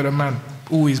 You're the man,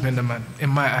 always been the man, in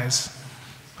my eyes.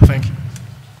 Thank you.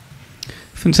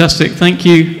 Fantastic, thank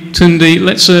you, Tunde.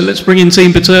 Let's bring in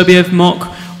Team Beterbiev,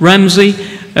 Mark Ramsey.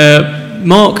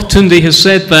 Mark, Tunde has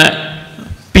said that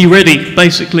be ready,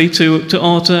 basically, to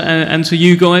Artur and to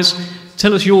you guys.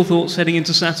 Tell us your thoughts heading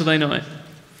into Saturday night.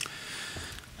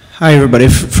 Hi everybody.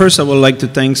 First I would like to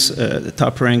thank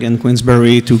Top Rank and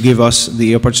Queensberry to give us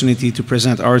the opportunity to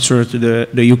present Artur to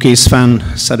the UK's fan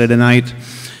Saturday night.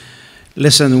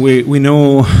 Listen, we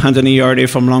know Anthony Yarde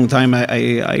from a long time.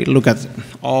 I look at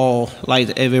all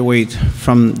light heavyweight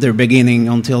from their beginning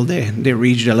until they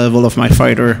reach the level of my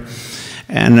fighter.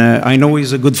 And I know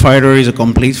he's a good fighter, he's a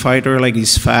complete fighter, like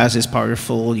he's fast, he's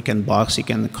powerful, he can box, he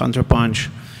can counterpunch.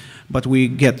 But we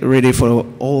get ready for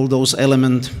all those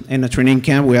elements in a training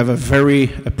camp. We have a very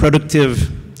productive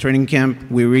training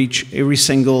camp. We reach every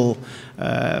single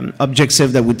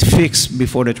objective that we fix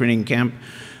before the training camp.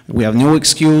 We have no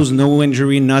excuse, no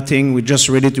injury, nothing. We're just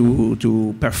ready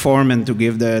to perform and to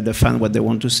give the fan what they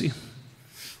want to see.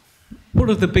 What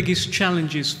are the biggest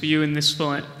challenges for you in this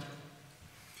fight?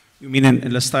 You mean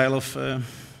in the style of...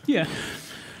 Yeah.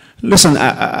 Listen,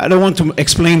 I don't want to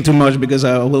explain too much because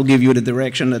I will give you the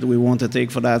direction that we want to take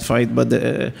for that fight. But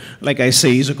like I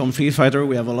say, he's a complete fighter.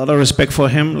 We have a lot of respect for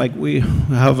him. Like we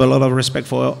have a lot of respect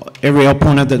for every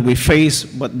opponent that we face.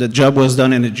 But the job was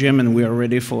done in the gym, and we are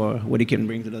ready for what he can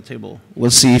bring to the table. We'll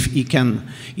see if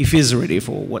he's ready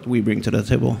for what we bring to the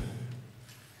table.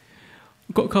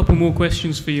 I've got a couple more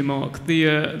questions for you, Mark.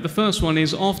 The first one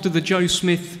is, after the Joe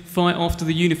Smith fight, after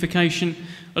the unification,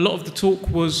 a lot of the talk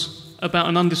was about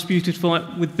an undisputed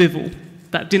fight with Bivol.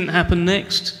 That didn't happen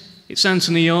next. It's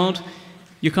Anthony Yarde.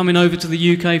 You're coming over to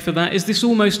the UK for that. Is this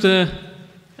almost an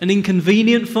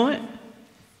inconvenient fight?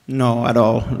 No, at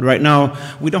all. Right now,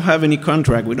 we don't have any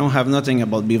contract. We don't have nothing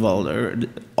about Bivol.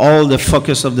 All the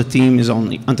focus of the team is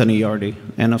on Anthony Yarde.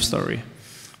 End of story.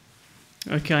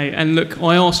 Okay, and look,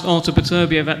 I asked Artur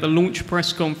Beterbiev at the launch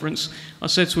press conference, I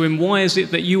said to him, why is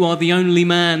it that you are the only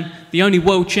man, the only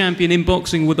world champion in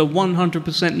boxing with a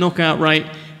 100% knockout rate?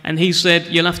 And he said,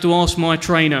 you'll have to ask my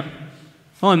trainer.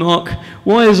 Hi Mark,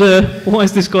 why is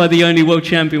this guy the only world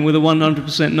champion with a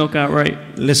 100% knockout rate?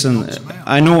 Listen,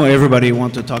 I know everybody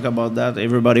wants to talk about that,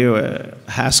 everybody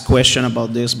has questions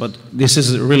about this, but this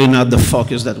is really not the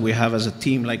focus that we have as a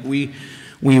team. Like we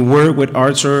work with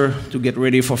Artur to get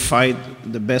ready for fight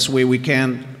the best way we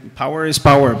can. Power is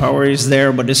power, power is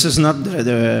there, but this is not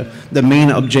the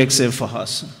main objective for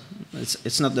us.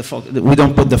 It's not the focus. We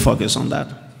don't put the focus on that.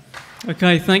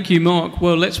 Okay, thank you, Mark.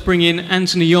 Well, let's bring in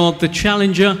Anthony Yarde, the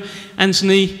challenger.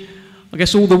 Anthony, I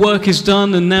guess all the work is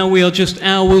done, and now we are just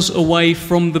hours away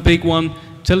from the big one.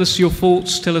 Tell us your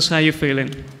thoughts. Tell us how you're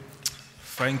feeling.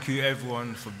 Thank you,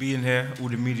 everyone, for being here, all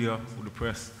the media, all the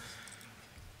press.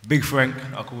 Big Frank,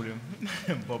 I call him,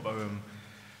 Bob Aram,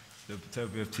 the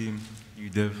Beterbiev team, you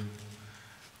Dev,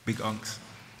 big unks.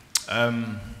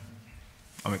 I'm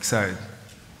excited.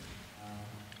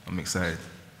 I'm excited.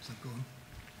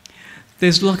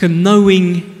 There's like a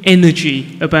knowing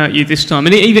energy about you this time.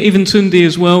 And even Tunde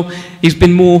as well, he's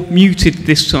been more muted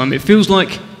this time. It feels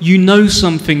like you know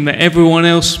something that everyone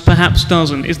else perhaps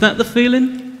doesn't. Is that the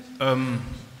feeling?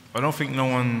 I don't think no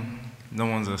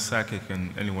one's a psychic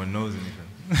and anyone knows anything.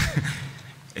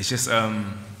 It's just,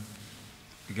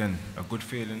 again, a good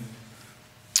feeling.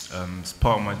 It's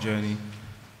part of my journey.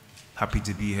 Happy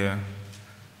to be here.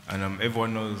 And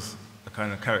everyone knows the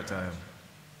kind of character I am.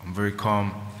 I'm very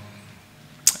calm.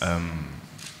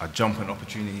 I jump on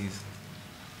opportunities,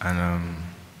 and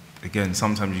again,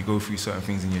 sometimes you go through certain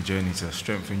things in your journey to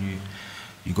strengthen you.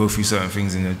 You go through certain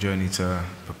things in your journey to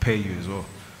prepare you as well.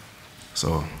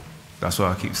 So that's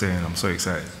why I keep saying I'm so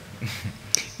excited.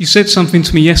 You said something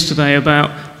to me yesterday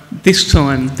about this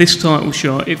time, this title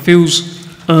shot, it feels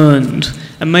earned,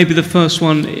 and maybe the first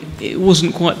one, it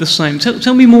wasn't quite the same.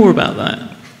 Tell me more about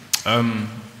that.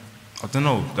 I don't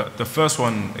know, the first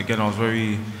one, again, I was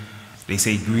very, they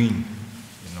say green.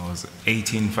 You know, I was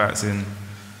 18 fights in,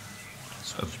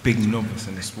 a big novice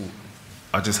in the sport.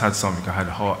 I just had something, I had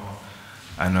a heart.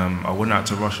 And I went out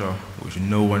to Russia, which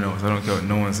no one else, I don't care what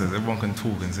no one says, everyone can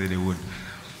talk and say they would.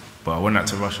 But I went out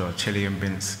to Russia, Chile and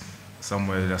Binsk,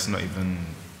 somewhere that's not even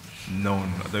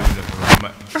known, I don't even know if it was a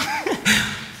map.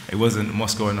 It wasn't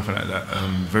Moscow or nothing like that,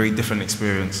 very different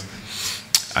experience.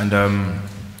 And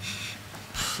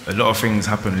a lot of things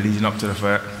happened leading up to the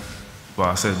fight. But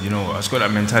I said, you know, I just got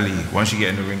that mentality. Once you get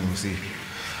in the ring, we'll see.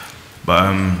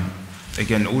 But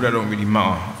again, all that don't really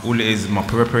matter. All it is, my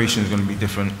preparation is going to be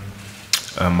different.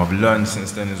 I've learned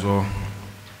since then as well.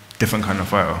 Different kind of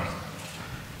fighter,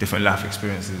 different life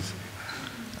experiences,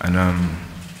 and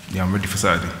yeah, I'm ready for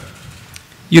Saturday.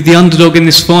 You're the underdog in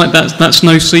this fight. That's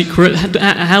no secret.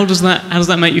 How does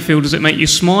that make you feel? Does it make you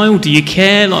smile? Do you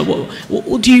care? Like,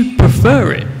 what do you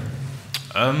prefer it?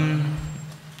 I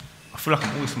feel like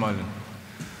I'm always smiling.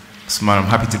 I'm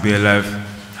happy to be alive,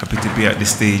 happy to be at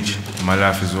this stage in my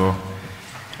life as well.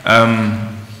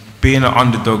 Being an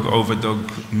underdog,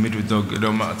 overdog, middle dog, it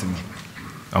don't matter to me.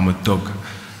 I'm a dog.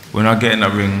 When I get in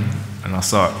that ring and I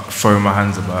start throwing my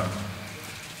hands about,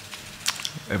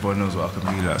 everyone knows what I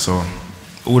can be like. So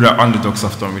all that underdog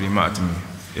stuff don't really matter to me.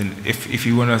 And if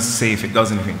you want to say if it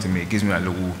does anything to me, it gives me that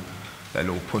little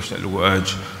push, that little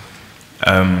urge.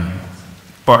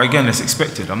 But again, it's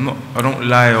expected. I don't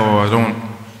lie or I don't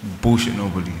bullshit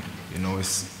nobody. You know,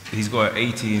 he's got an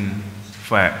 18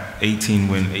 fight, 18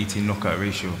 win, 18 knockout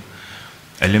ratio.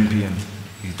 Olympian.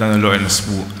 He's done a lot in the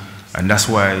sport, and that's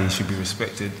why he should be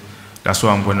respected. That's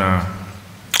why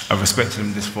I've respected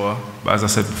him this far. But as I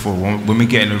said before, when we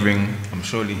get in the ring,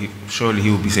 surely he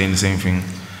will be saying the same thing.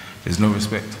 There's no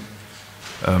respect.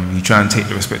 You try and take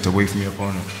the respect away from your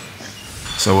opponent.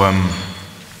 So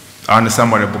I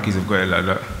understand why the bookies have got it like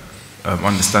that,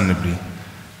 understandably.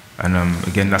 And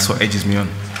again, that's what edges me on.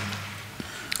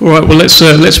 All right, well,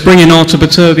 let's bring in Artur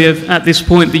Beterbiev at this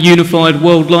point, the unified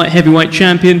world light heavyweight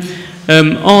champion.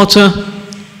 Artur,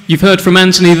 you've heard from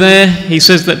Anthony there. He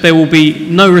says that there will be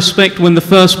no respect when the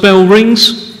first bell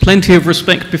rings, plenty of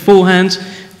respect beforehand.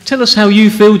 Tell us how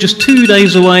you feel just 2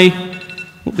 days away.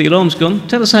 Oh, the alarm's gone.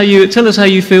 Tell us how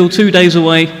you feel 2 days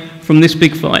away from this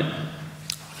big fight.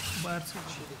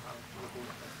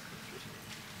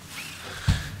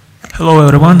 Hello,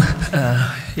 everyone.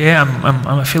 Yeah,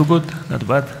 I feel good, not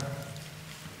bad.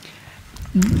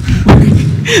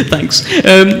 Thanks.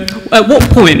 At what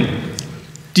point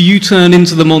do you turn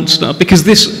into the monster? Because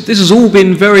this has all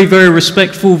been very, very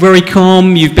respectful, very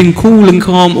calm. You've been cool and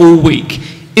calm all week.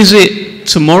 Is it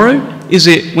tomorrow? Is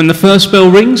it when the first bell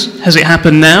rings? Has it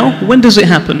happened now? When does it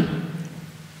happen?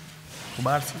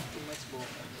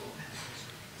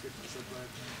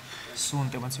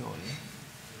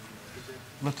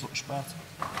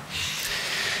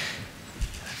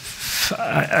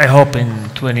 I hope in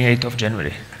 28th of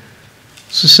January.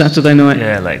 So Saturday night?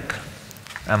 Yeah, like,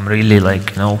 I'm really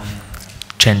like,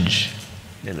 change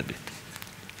a little bit.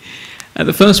 At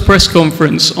the first press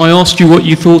conference, I asked you what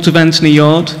you thought of Anthony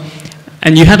Yarde,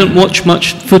 and you hadn't watched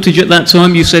much footage at that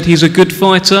time. You said he's a good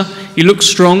fighter, he looks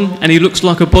strong, and he looks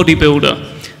like a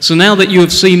bodybuilder. So now that you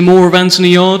have seen more of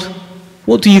Anthony Yarde,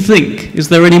 what do you think? Is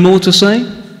there any more to say?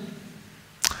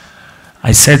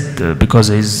 I said because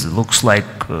he looks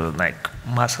like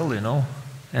muscle, you know,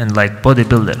 and like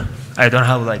bodybuilder. I don't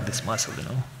have like this muscle, you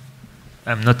know.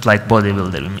 I'm not like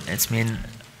bodybuilder.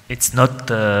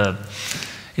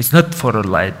 It's not for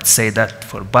like say that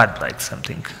for bad like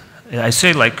something. I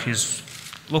say like he's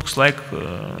looks like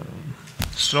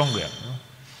stronger. You know?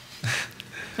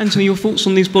 Anthony, your thoughts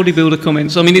on these bodybuilder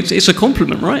comments? I mean, it's a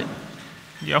compliment, right?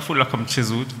 Yeah, I feel like I'm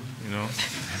chiseled, you know.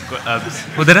 Got abs.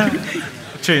 What did I?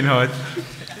 Train hard.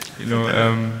 You know,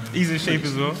 he's in shape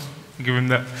as well. Give him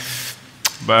that.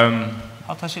 But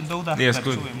yeah, it's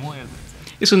good.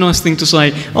 It's a nice thing to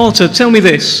say. Artur, tell me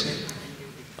this.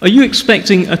 Are you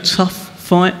expecting a tough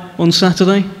fight on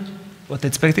Saturday? What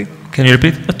expecting? Can you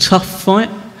repeat? A tough fight?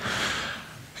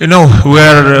 You know,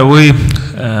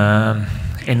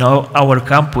 in our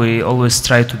camp, we always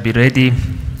try to be ready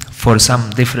for some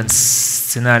different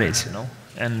scenarios, you know.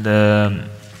 And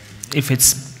if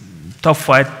it's tough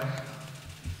fight,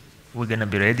 we're gonna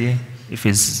be ready. If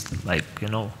it's like, you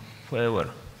know, whatever.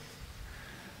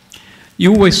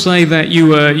 You always say that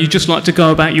you just like to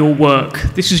go about your work.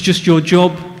 This is just your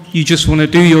job. You just want to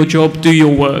do your job, do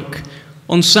your work.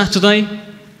 On Saturday,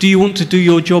 do you want to do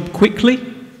your job quickly?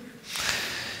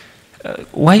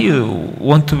 Why you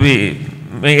want to be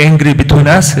angry between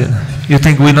us? You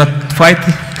think we're not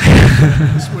fighting?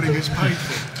 That's what he gets paid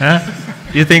for. Huh?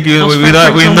 You think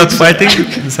we're not fighting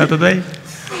on Saturday?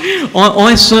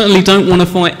 I certainly don't want to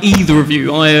fight either of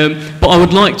you, but I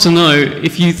would like to know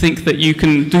if you think that you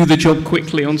can do the job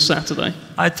quickly on Saturday.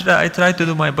 I try to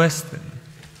do my best,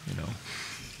 you know.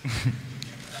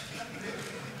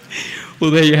 Well,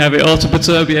 there you have it. Artur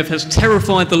Beterbiev has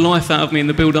terrified the life out of me in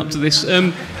the build-up to this.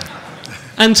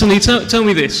 Anthony, tell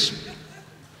me this.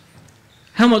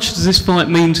 How much does this fight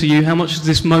mean to you? How much does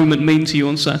this moment mean to you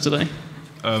on Saturday?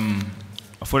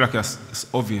 I feel like it's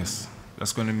obvious.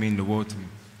 That's going to mean the world to me.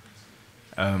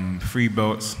 3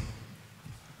 belts,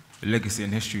 legacy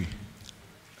and history.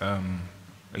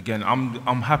 Again,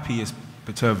 I'm happy as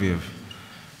Beterbiev.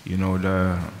 You know,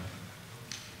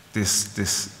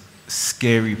 this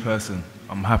scary person.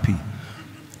 I'm happy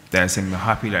that it's him. I'm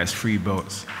happy that it's 3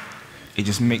 belts. It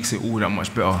just makes it all that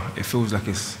much better. It feels like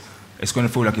it's going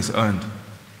to feel like it's earned.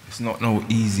 It's not no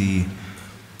easy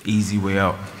way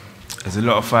out. There's a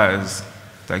lot of fighters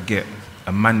that get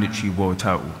a mandatory world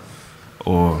title,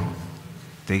 or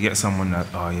they get someone that,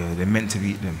 oh yeah, they're meant to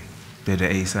beat them. They're the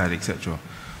A side, etc.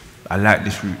 I like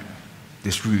this route.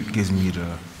 This route gives me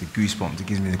the goosebumps. It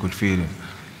gives me the good feeling.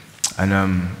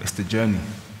 And it's the journey.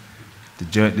 The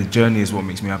journey is what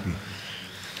makes me happy.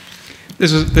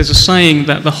 There's a saying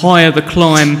that the higher the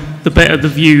climb, the better the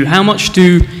view. How much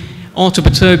do Artur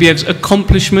Beterbiev's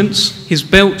accomplishments, his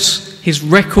belts, his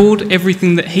record,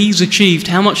 everything that he's achieved,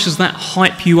 how much does that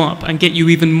hype you up and get you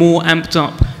even more amped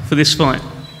up for this fight?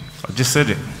 I just said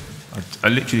it. I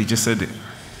literally just said it.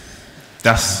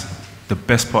 That's the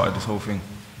best part of this whole thing.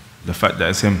 The fact that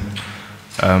it's him.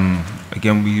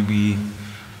 Again,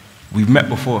 we've met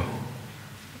before.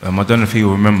 I don't know if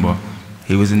you remember.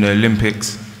 He was in the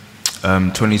Olympics,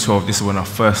 2012. This is when I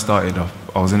first started.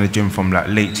 I was in the gym from like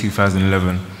late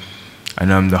 2011.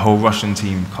 And the whole Russian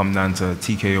team come down to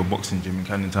TKO boxing gym in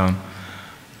Camden Town.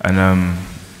 And I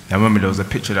remember there was a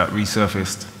picture that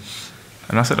resurfaced.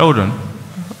 And I said, hold on,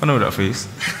 I know that face.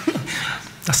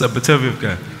 That's a Beterbiev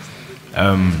guy.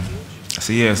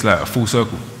 So yeah, it's like a full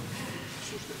circle.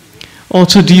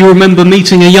 Artur, do you remember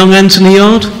meeting a young Anthony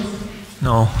Yarde?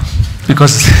 No,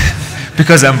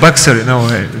 because I'm boxer, you know,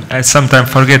 I sometimes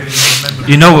forget.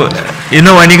 You know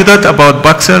anecdote about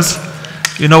boxers?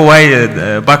 You know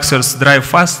why boxers drive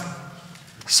fast?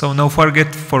 So no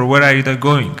forget for where are you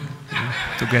going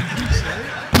to get.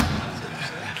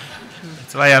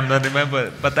 That's why I'm not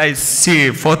remember. But I see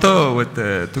a photo with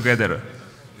together.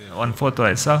 One photo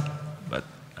I saw, but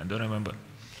I don't remember.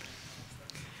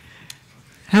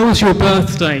 How was your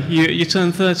birthday? You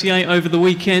turned 38 over the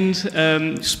weekend.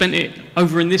 Spent it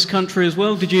over in this country as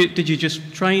well. Did you just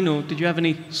train, or did you have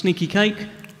any sneaky cake?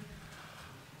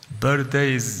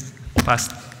 Birthday is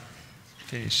past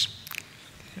finish.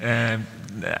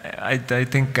 I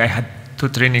think I had 2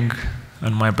 training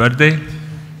on my birthday.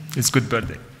 It's good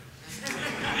birthday.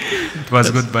 It was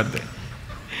a good birthday.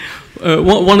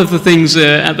 One of the things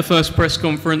at the first press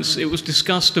conference, it was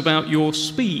discussed about your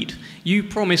speed. You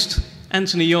promised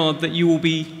Anthony Yarde that you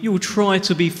will try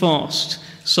to be fast.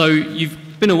 So you've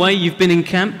been away, you've been in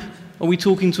camp. Are we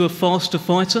talking to a faster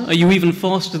fighter? Are you even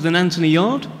faster than Anthony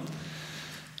Yarde?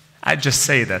 I just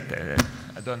say that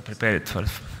I don't prepare it for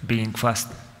being fast.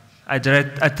 I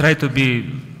try to be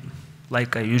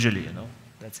like I usually, you know.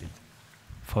 That's it.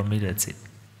 For me, that's it.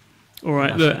 All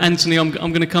right, look, Anthony, I'm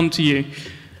going to come to you.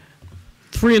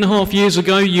 3.5 years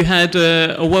ago, you had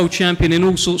a world champion in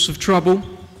all sorts of trouble,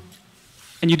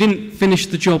 and you didn't finish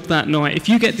the job that night. If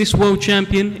you get this world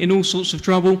champion in all sorts of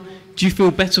trouble, do you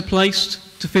feel better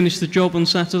placed to finish the job on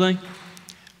Saturday?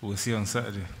 We'll see on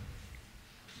Saturday.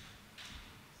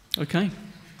 Okay,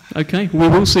 we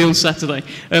will see on Saturday.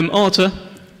 Artur,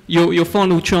 your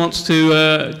final chance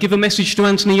to give a message to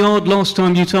Anthony Yarde. Last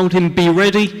time you told him be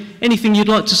ready. Anything you'd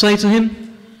like to say to him?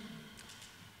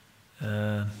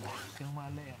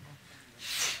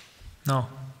 No.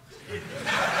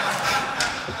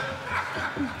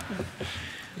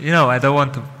 You know, I don't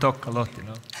want to talk a lot, you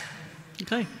know.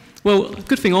 Okay. Well,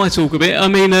 good thing I talk a bit. I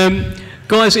mean,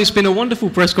 guys, it's been a wonderful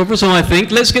press conference, I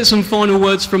think. Let's get some final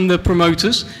words from the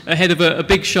promoters ahead of a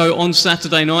big show on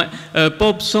Saturday night.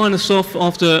 Bob, sign us off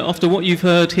after what you've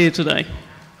heard here today.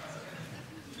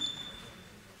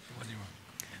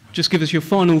 Just give us your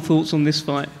final thoughts on this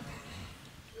fight.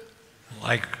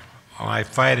 Like my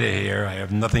fighter here, I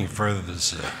have nothing further to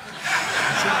say.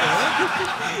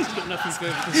 He's got nothing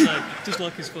further to say, just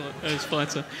like his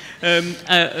fighter.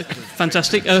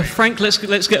 Fantastic. Frank, let's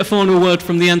get a final word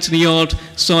from the Anthony Yarde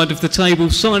side of the table.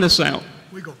 Sign us out.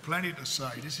 We've got plenty to say.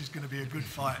 This is going to be a good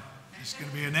fight. It's going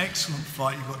to be an excellent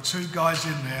fight. You've got two guys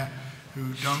in there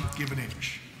who don't give an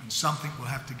inch, and something will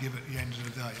have to give at the end of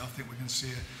the day. I think we're going to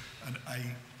see a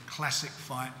classic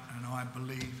fight, and I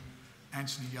believe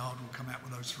Anthony Yarde will come out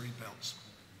with those 3 belts.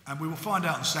 And we will find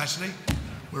out on Saturday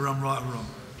whether I'm right or wrong.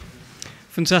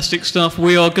 Fantastic stuff.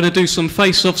 We are going to do some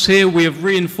face-offs here. We have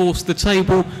reinforced the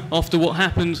table after what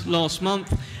happened last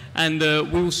month, and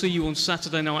we will see you on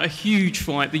Saturday night. A huge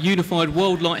fight. The unified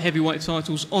world light heavyweight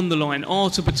titles on the line.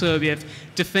 Artur Beterbiev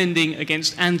defending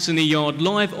against Anthony Yarde,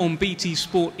 live on BT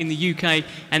Sport in the UK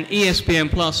and ESPN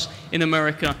Plus in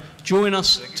America. Join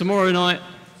us tomorrow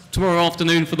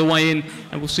afternoon for the weigh-in,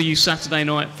 and we'll see you Saturday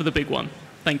night for the big one.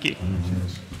 Thank you.